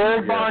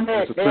 Derek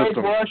Barnett, edge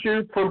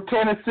rusher from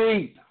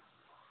Tennessee.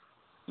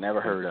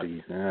 Never heard of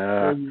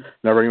him.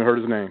 Never even heard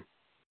his name.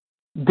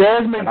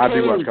 Desmond King. I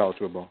do watch college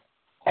football.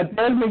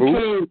 Desmond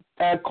King,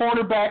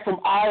 cornerback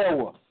from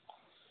Iowa.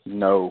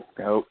 No.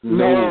 Hell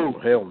no.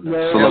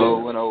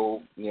 Slow and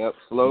old. Yep,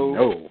 slow.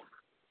 No.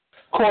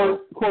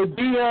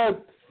 Cordia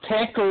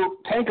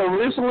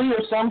Tankerissly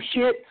or some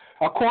shit,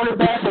 a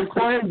cornerback from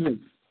Clemson.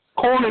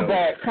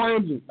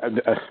 Clemson.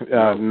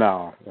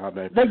 No.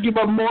 They give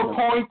up more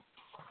points.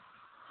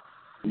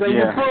 No,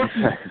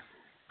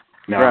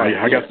 right.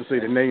 I got to say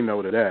the name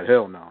though to that.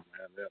 Hell no, man.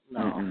 No.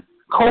 Mm-hmm.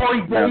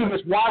 Corey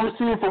Davis, wide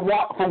receiver for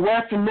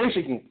Western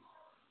Michigan.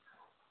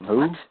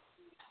 Who?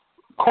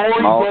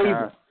 Corey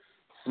Davis.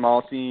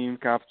 Small team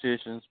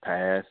competitions,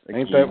 pass.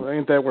 Ain't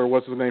that where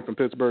what's his name from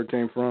Pittsburgh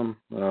came from?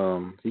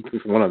 He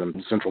came from one of them,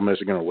 Central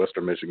Michigan or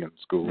Western Michigan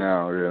schools.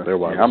 No, really. They're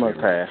wide I'm gonna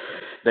pass.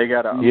 They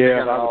got an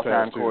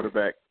all-time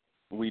quarterback.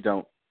 We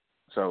don't.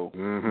 So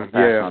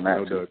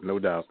no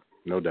doubt.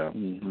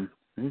 Mm-hmm.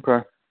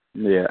 Okay.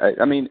 Yeah,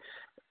 I mean,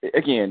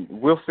 again,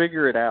 we'll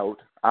figure it out,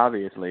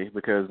 obviously,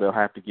 because they'll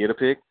have to get a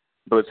pick.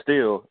 But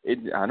still, if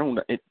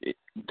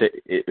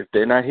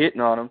they're not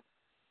hitting on them,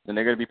 then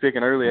they're going to be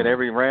picking early at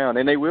every round,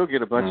 and they will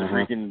get a bunch of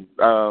freaking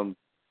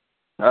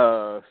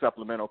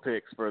supplemental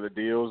picks for the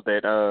deals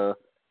that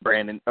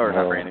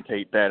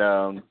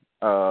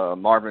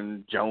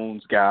Marvin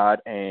Jones got,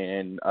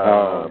 and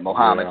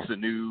Mohamed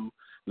Sanu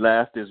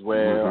left as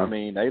well. I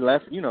mean, they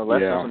left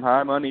for some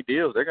high money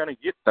deals. They're going to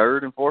get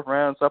 3rd and 4th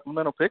round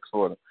supplemental picks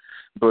for them.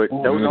 But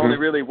those only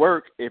really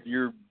work if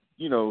you're,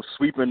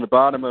 sweeping the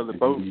bottom of the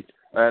boat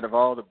out of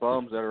all the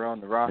bums that are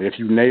on the roster. If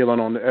you nail it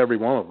on every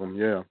one of them,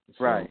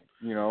 So. Right.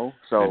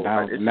 So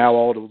now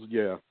all those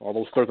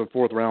 3rd and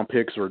 4th round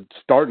picks are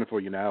starting for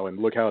you now, and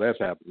look how that's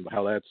happened,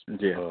 how that's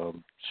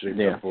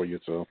shaped up for you.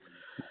 So.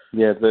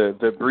 Yeah,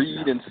 the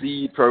breed and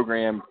seed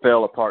program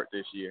fell apart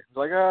this year. It's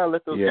like,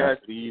 let those guys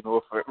leave.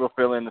 We'll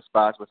fill in the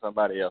spots with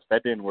somebody else.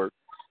 That didn't work,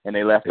 and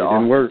they left the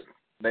offense.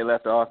 They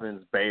left the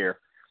offense bare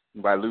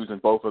by losing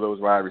both of those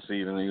wide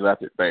receivers, and you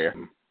left it bare.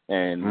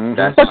 And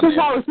that's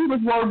why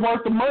receivers weren't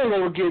worth the money they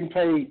were getting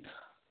paid.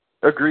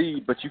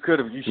 Agreed, but you should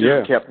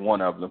have kept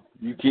one of them.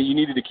 You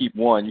needed to keep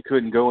one. You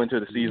couldn't go into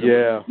the season.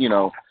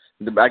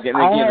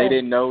 Again, they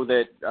didn't know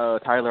that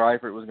Tyler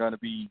Eifert was going to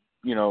be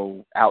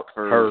out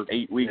for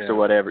 8 weeks or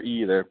whatever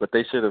either, but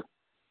they should have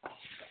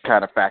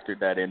kind of factored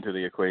that into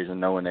the equation,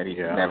 knowing that he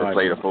never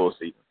played a full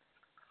season.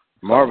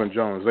 Marvin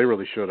Jones, they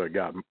really should have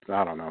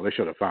they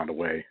should have found a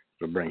way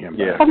to bring him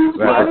back.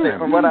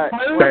 From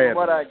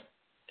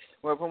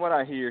what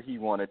I hear, he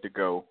wanted to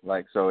go,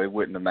 so it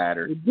wouldn't have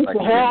mattered. He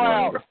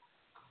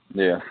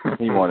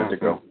wanted to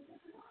go.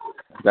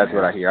 That's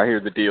what I hear. I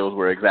hear the deals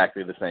were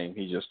exactly the same.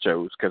 He just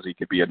chose because he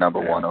could be a number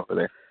one over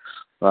there.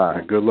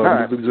 Good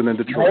luck losing in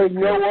Detroit. Hey, you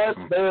know what?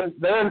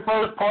 They're in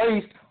first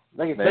place.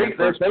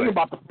 They're thinking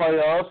about the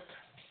playoffs.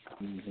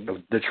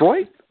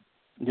 Detroit?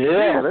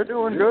 Yeah, they're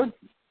doing good.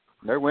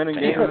 They're winning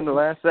games in the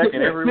last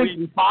second every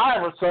week.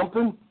 5 or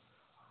something.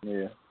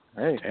 Yeah.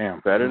 Hey,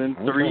 damn, better than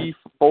 3,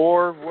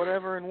 4,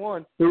 whatever, and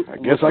 1. I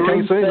guess I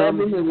can't say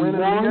nothing. Winning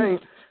the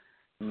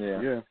game.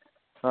 Yeah.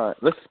 All right,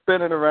 let's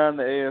spin it around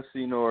the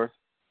AFC North.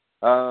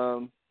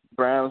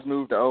 Browns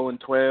moved to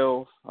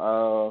 0-12.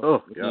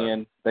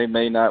 Again, they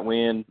may not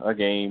win a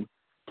game.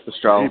 It's a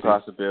strong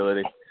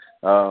possibility.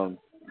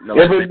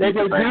 If they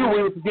do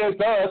win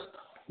against us,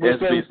 we'll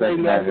say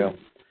nothing.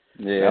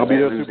 Yeah, I'll be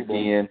there Super Bowl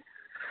again.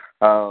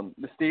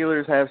 The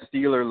Steelers have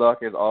Steeler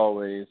luck as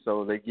always.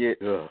 So they get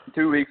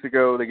 2 weeks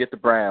ago they get the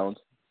Browns.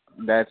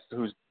 That's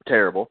who's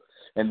terrible.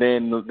 And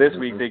then this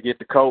week they get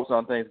the Colts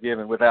on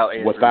Thanksgiving without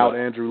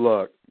Andrew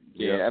Luck.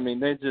 Yeah, I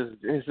mean it's just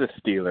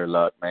Steeler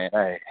luck, man.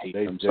 I hate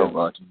them so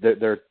much.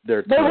 They're they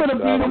would have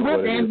beat them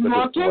with Andrew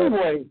Luck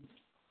anyway.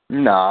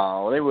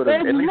 No, they would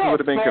have. At least would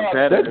have been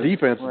competitive.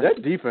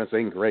 That defense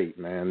ain't great,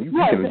 man.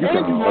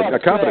 A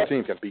competent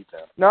team can beat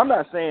them. No, I'm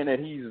not saying that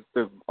he's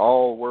the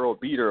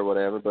all-world beater or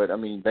whatever, but I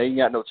mean they ain't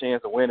got no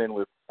chance of winning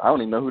with. I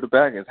don't even know who the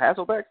back is.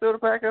 Hasselbeck still the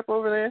backup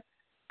over there?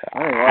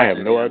 I have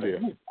no idea.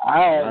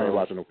 I ain't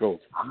watching the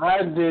Colts.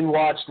 I didn't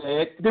watch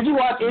that. Did you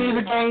watch any of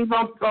the games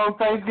on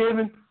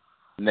Thanksgiving?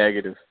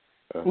 Negative.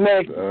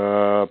 Nobody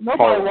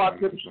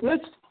watched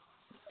it.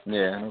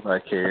 Yeah,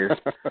 nobody cares.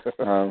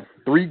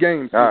 3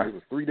 games. Right. It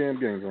was 3 damn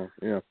games on.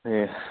 Yeah.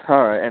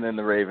 All right, and then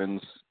the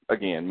Ravens.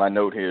 Again, my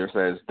note here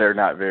says they're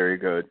not very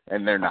good,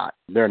 and they're not.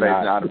 They're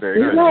not a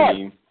very good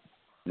team.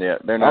 Yeah,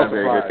 they're not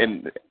very good,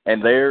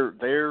 and their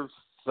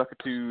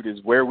suckitude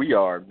is where we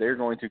are. They're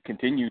going to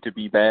continue to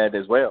be bad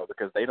as well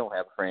because they don't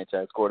have a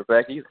franchise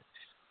quarterback either.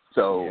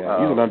 So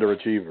he's an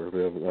underachiever.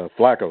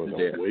 Flacco is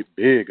a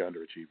big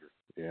underachiever.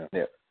 Yeah.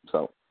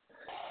 So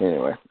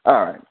anyway,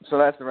 all right. So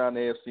that's around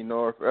the AFC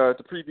North.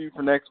 To preview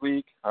for next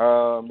week,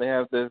 they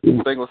have the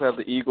Bengals have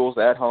the Eagles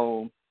at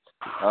home.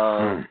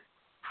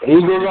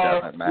 Eagles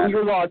are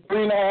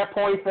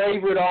 3.5-point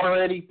favorite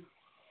already.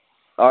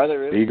 Are they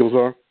really? The Eagles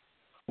are.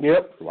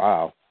 Yep.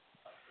 Wow.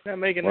 Not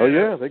making. Well,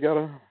 yeah, they got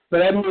a. But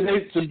that means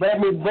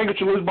Bengals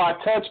should lose by a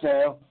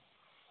touchdown.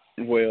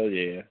 Well,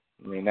 yeah.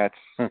 I mean that's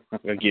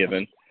a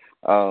given.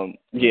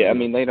 Yeah, I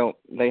mean they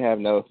have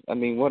no. I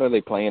mean, what are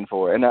they playing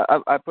for? And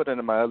I put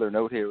into my other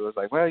note here. It was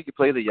like, well, you could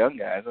play the young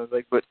guys. I was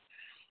like, but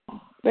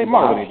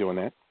Marvin ain't doing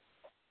that.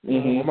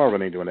 Mm-hmm.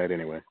 Marvin ain't doing that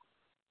anyway.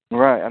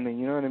 Right. I mean,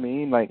 you know what I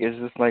mean? Like, it's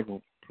just like,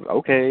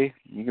 okay,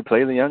 you can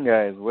play the young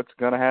guys. What's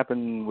gonna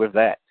happen with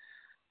that?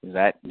 Does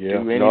that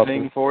do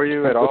anything for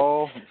you at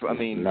all? I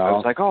mean, I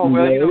was like, oh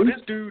well, this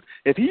dude,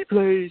 if he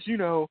plays,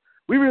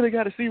 we really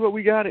got to see what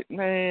we got. It,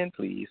 man,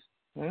 please,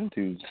 that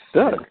dude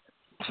suck.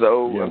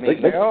 So I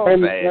mean, they're all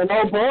bad.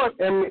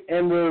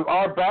 And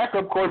our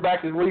backup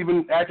quarterback is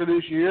leaving after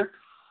this year.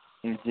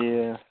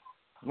 Yeah,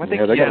 I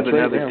think he has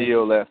another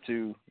deal left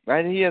too.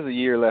 Right, he has a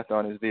year left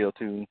on his deal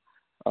too.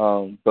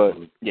 But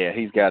yeah,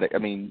 he's got it. I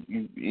mean,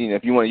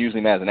 if you want to use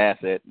him as an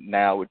asset,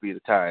 now would be the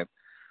time.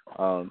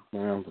 So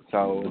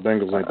the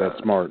Bengals ain't that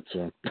smart,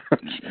 so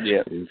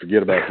yeah, you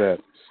forget about that.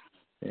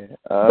 Yeah.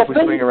 If we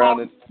swing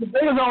around the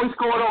Bengals only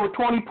scored over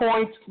 20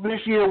 points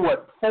this year.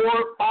 What, 4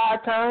 or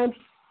 5 times?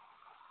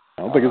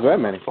 I don't think it's that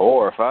many. 4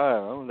 or 5. I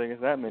don't think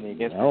it's that many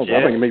against the Jets.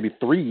 I think maybe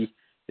 3.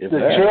 The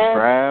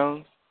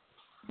Browns,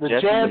 the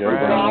Jets,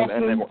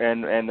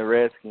 and the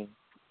Redskins.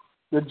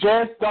 The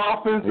Jets,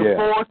 Dolphins, the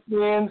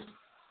Foreskins.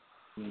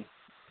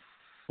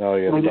 Oh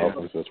yeah, the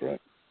Dolphins. That's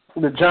right.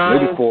 The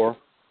Giants. Maybe 4.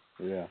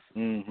 Yeah.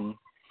 Mhm.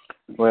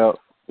 Well,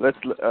 let's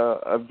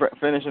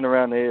finishing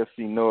around the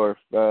AFC North.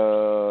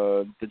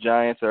 The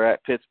Giants are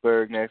at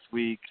Pittsburgh next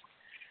week.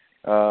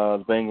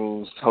 The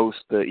Bengals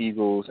host the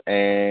Eagles,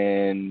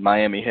 and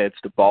Miami heads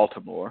to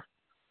Baltimore.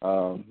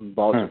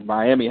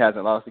 Miami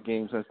hasn't lost a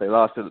game since they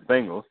lost to the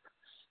Bengals.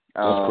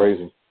 That's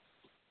crazy.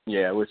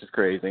 Yeah, which is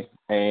crazy.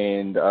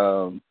 And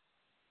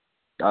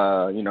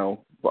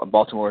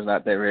Baltimore is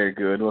not very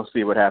good. We'll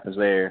see what happens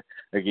there.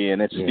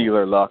 Again, it's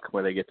Steeler luck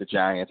where they get the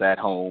Giants at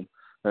home.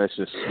 It's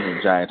just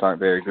the Giants aren't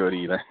very good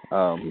either.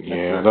 They'll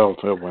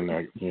win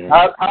that. Yeah,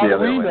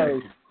 they'll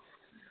win.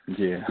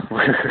 Yeah,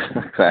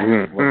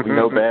 exactly. Well, we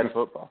know bad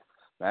football.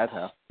 That's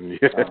how.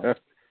 Yeah.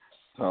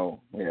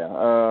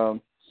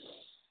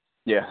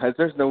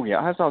 There's no.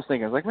 Yeah, that's what I was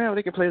thinking. I was like, man,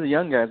 they could play the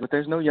young guys, but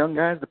there's no young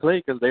guys to play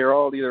because they're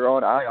all either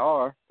on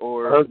IR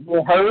or hurt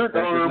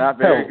or not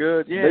very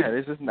good. Yeah,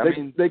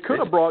 they could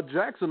have brought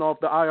Jackson off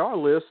the IR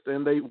list,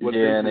 and they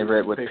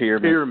read with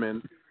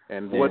Pearman.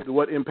 And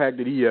what impact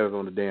did he have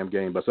on the damn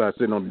game besides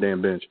sitting on the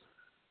damn bench?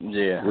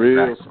 Yeah,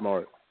 real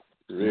smart.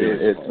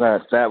 It's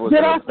not. That was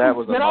a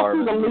marvel. Did I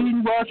see the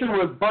leading rusher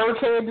was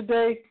Burkhead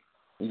today?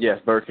 Yes,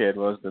 Burkhead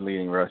was the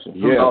leading rusher.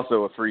 He's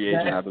also a free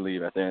agent, I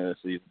believe, at the end of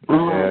the season.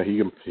 Yeah,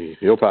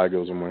 he'll probably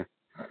go somewhere.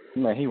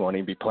 Man, he won't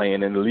even be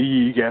playing in the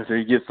league after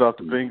he gets off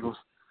the Bengals.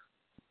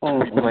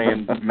 He'll be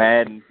playing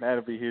Madden.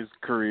 That'll be his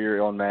career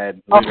on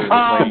Madden.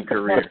 Playing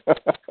career.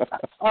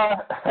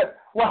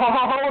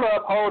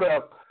 Hold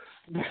up.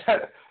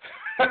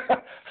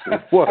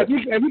 What? If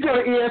you go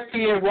to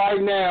ESPN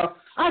right now,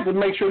 I have to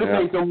make sure this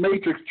ain't no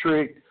Matrix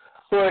trick.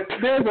 But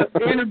there's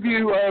an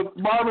interview of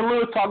Marvin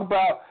Lewis talking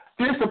about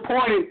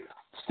disappointed,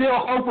 still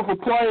hoping for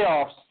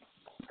playoffs.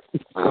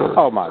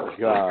 Oh my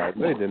God,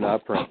 they did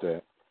not print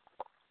that.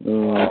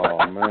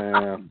 Oh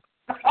man,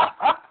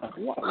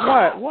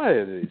 why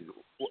is it?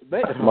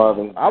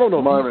 Marvin, I don't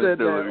know Marvin's if he said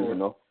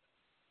delusional.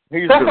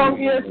 He's That's on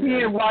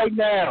ESPN right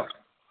now.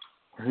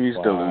 He's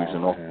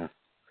delusional. Man.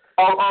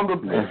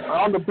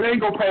 On the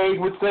Bengal page,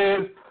 which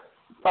says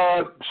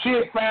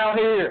shit found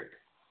here.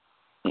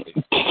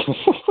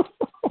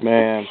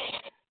 Man.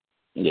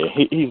 Yeah,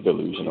 he's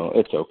delusional.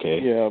 It's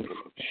okay. Yeah,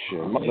 shit.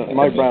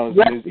 Mike Brown is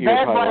in his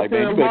ear probably like,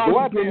 man, you better go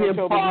out there and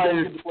tell me you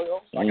don't get the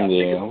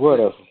playoffs. Yeah, what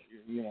else?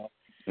 You know.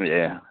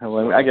 Yeah,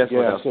 well, I guess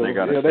what else they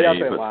got to say, they got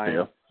that but line.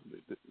 Still.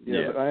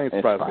 Yeah, I ain't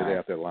surprised if they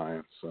got that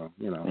line. So,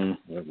 you know,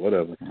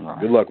 whatever. Right.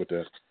 Good luck with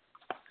that.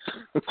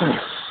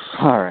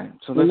 All right,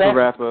 so let's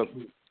wrap up.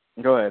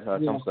 Go ahead,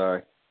 Hutch. I'm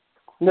sorry.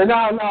 No,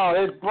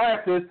 it's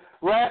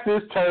wrap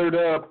this turd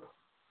up.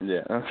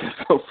 Yeah, okay,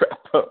 so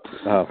wrap up.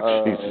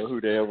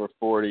 Who they over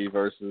 40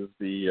 versus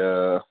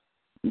the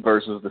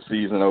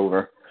season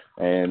over,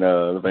 and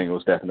the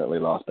Bengals definitely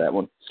lost that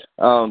one.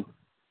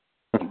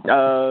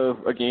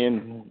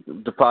 Again,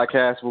 the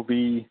podcast will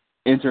be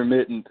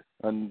intermittent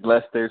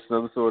unless there's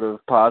some sort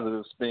of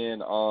positive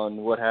spin on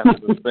what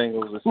happened to the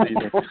Bengals this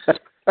season.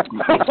 I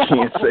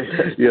can't say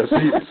that. Yeah,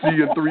 see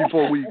you in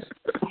 3-4 weeks.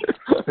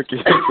 I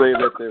can't say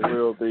that there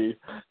will be.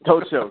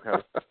 Don't choke,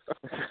 huh?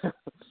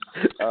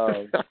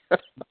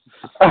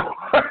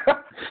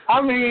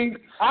 I mean,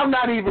 I'm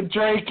not even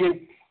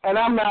drinking, and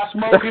I'm not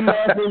smoking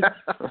nothing.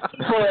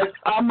 But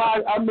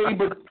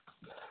but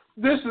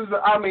this is,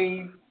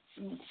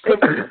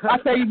 I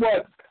tell you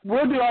what,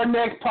 we'll do our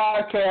next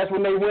podcast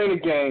when they win a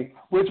game,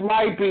 which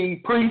might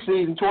be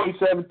preseason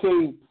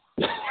 2017.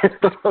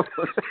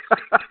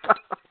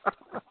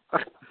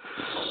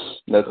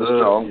 That's a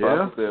strong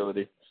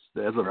possibility.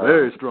 That's a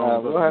very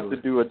strong possibility. We'll have to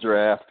do a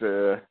draft,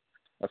 a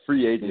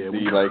free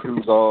agency, like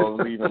who's all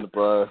leaving the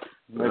bus.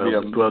 Maybe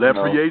that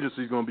free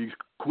agency is going to be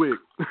quick.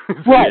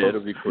 Right. Yeah,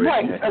 it'll be quick.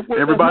 Right. Yeah.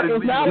 Everybody's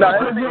leaving.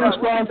 It's really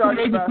strong free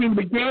agency to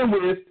begin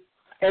with,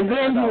 and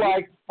then you're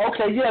like,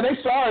 okay, yeah, they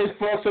sorry as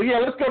fuck, so yeah,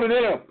 let's go to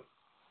them.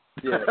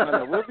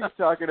 Yeah, we'll be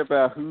talking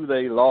about who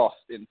they lost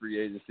in free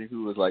agency.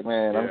 Who was like,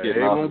 man, I'm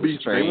getting off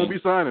this train. They won't be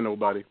signing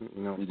nobody.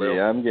 You know,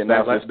 yeah, I'm getting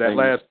off this train.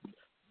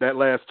 That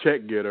last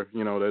check getter,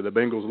 you know, the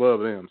Bengals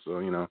love them, so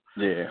you know.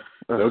 Yeah,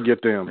 they'll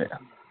get them.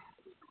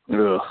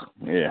 Yeah.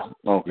 Yeah.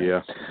 Okay.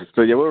 Yeah.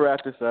 So we'll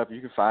wrap this up.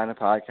 You can find the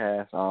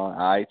podcast on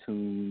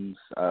iTunes,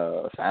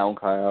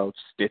 SoundCloud,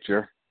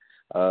 Stitcher.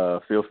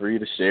 Feel free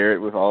to share it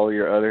with all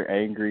your other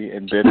angry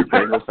and bitter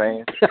Bengals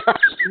fans.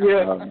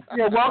 Welcome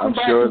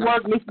back to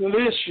work listening to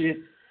this shit.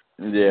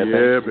 Yeah,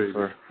 baby.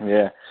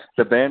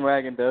 The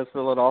bandwagon does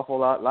feel an awful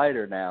lot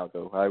lighter now,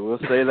 though. I will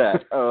say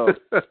that.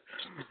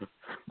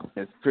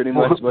 It's pretty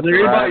much what the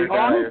ride or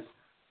diers.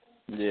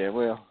 Yeah,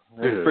 well,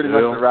 it's pretty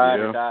much the ride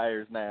or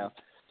diers now.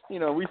 You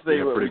know, we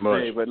say what we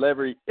say, but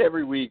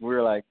every week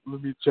we're like,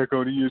 let me check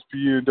on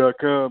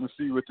ESPN.com and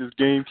see what this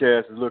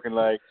GameCast is looking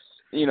like.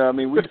 You know, I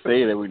mean, we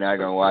say that we're not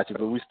going to watch it,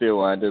 but we still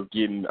wind up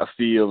getting a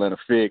feel and a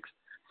fix.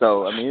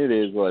 So, I mean, it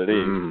is what it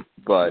is.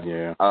 But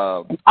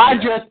I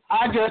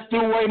just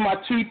threw away my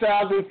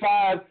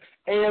 2005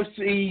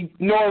 AFC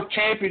North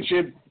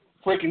Championship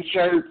freaking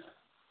shirt.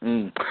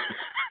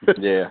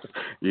 Yeah.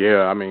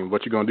 Yeah, I mean,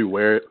 what you going to do,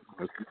 wear it?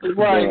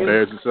 Right.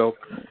 Embarrass yourself?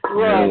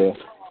 Right.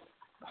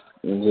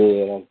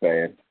 Yeah, that's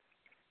bad.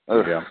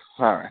 Yeah.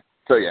 All right.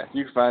 So,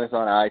 you can find us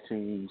on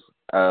iTunes,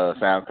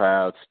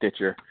 SoundCloud,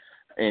 Stitcher,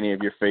 any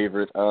of your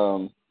favorite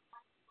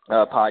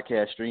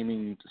podcast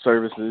streaming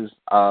services.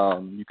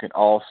 You can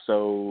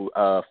also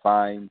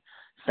find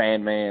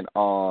Sandman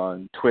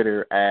on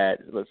Twitter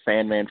at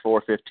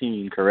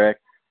Sandman415,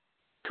 correct?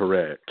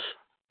 Correct.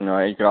 You know,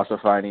 you can also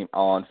find him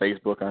on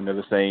Facebook under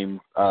the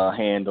same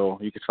handle.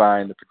 You can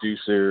find the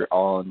producer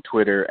on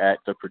Twitter at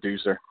The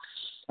Producer.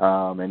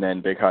 And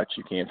then Big Hutch,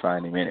 you can't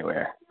find him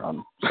anywhere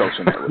on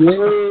social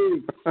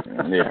networks.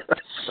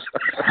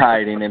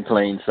 Hiding in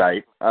plain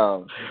sight.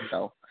 All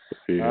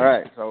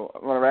right, so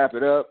I'm going to wrap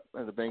it up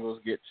as the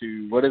Bengals get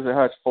to, what is it,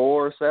 Hutch,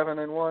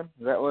 4-7-1? Is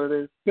that what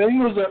it is? The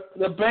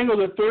Bengals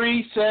are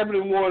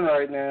 3-7-1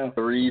 right now.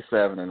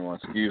 3-7-1,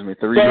 excuse me,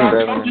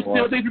 3-7-1.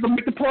 Still think they're going to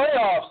make the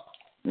playoffs.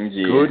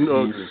 Yeah, good and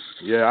ugly.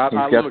 Yeah,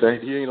 I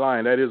looked. He ain't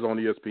lying. That is on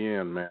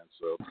ESPN, man.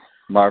 So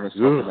Marvin's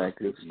smoking that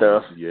good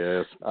stuff.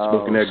 Yes,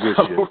 smoking that good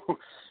shit.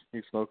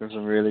 He's smoking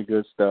some really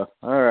good stuff.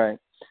 All right,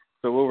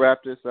 so we'll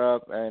wrap this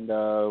up, and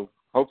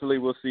hopefully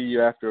we'll see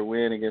you after a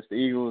win against the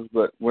Eagles,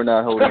 but we're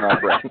not holding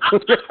our breath.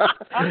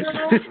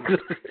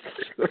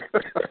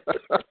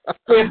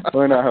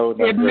 We're not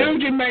holding our breath. If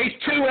Nugent makes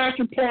 2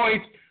 extra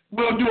points,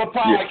 we'll do a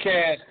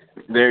podcast.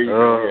 There you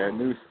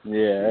go.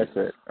 Yeah, that's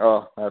it.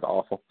 Oh, that's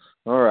awful.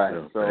 All right,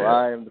 so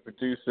I am the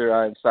producer.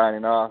 I am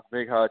signing off.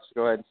 Big Hutch,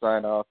 go ahead and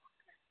sign off.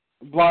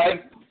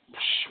 Like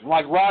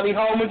Rodney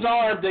Holman's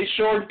arm, they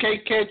sure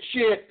can't catch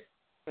shit.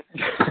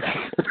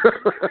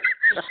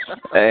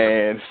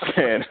 And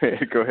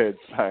go ahead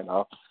and sign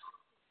off.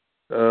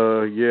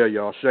 Yeah,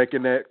 y'all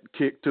shaking that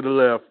kick to the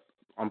left.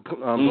 I'm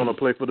gonna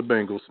play for the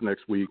Bengals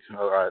next week.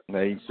 All right,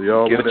 see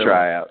y'all. Get a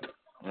tryout.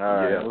 All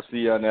right. Yeah. We'll see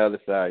you on the other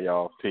side,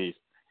 y'all. Peace.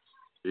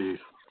 Peace.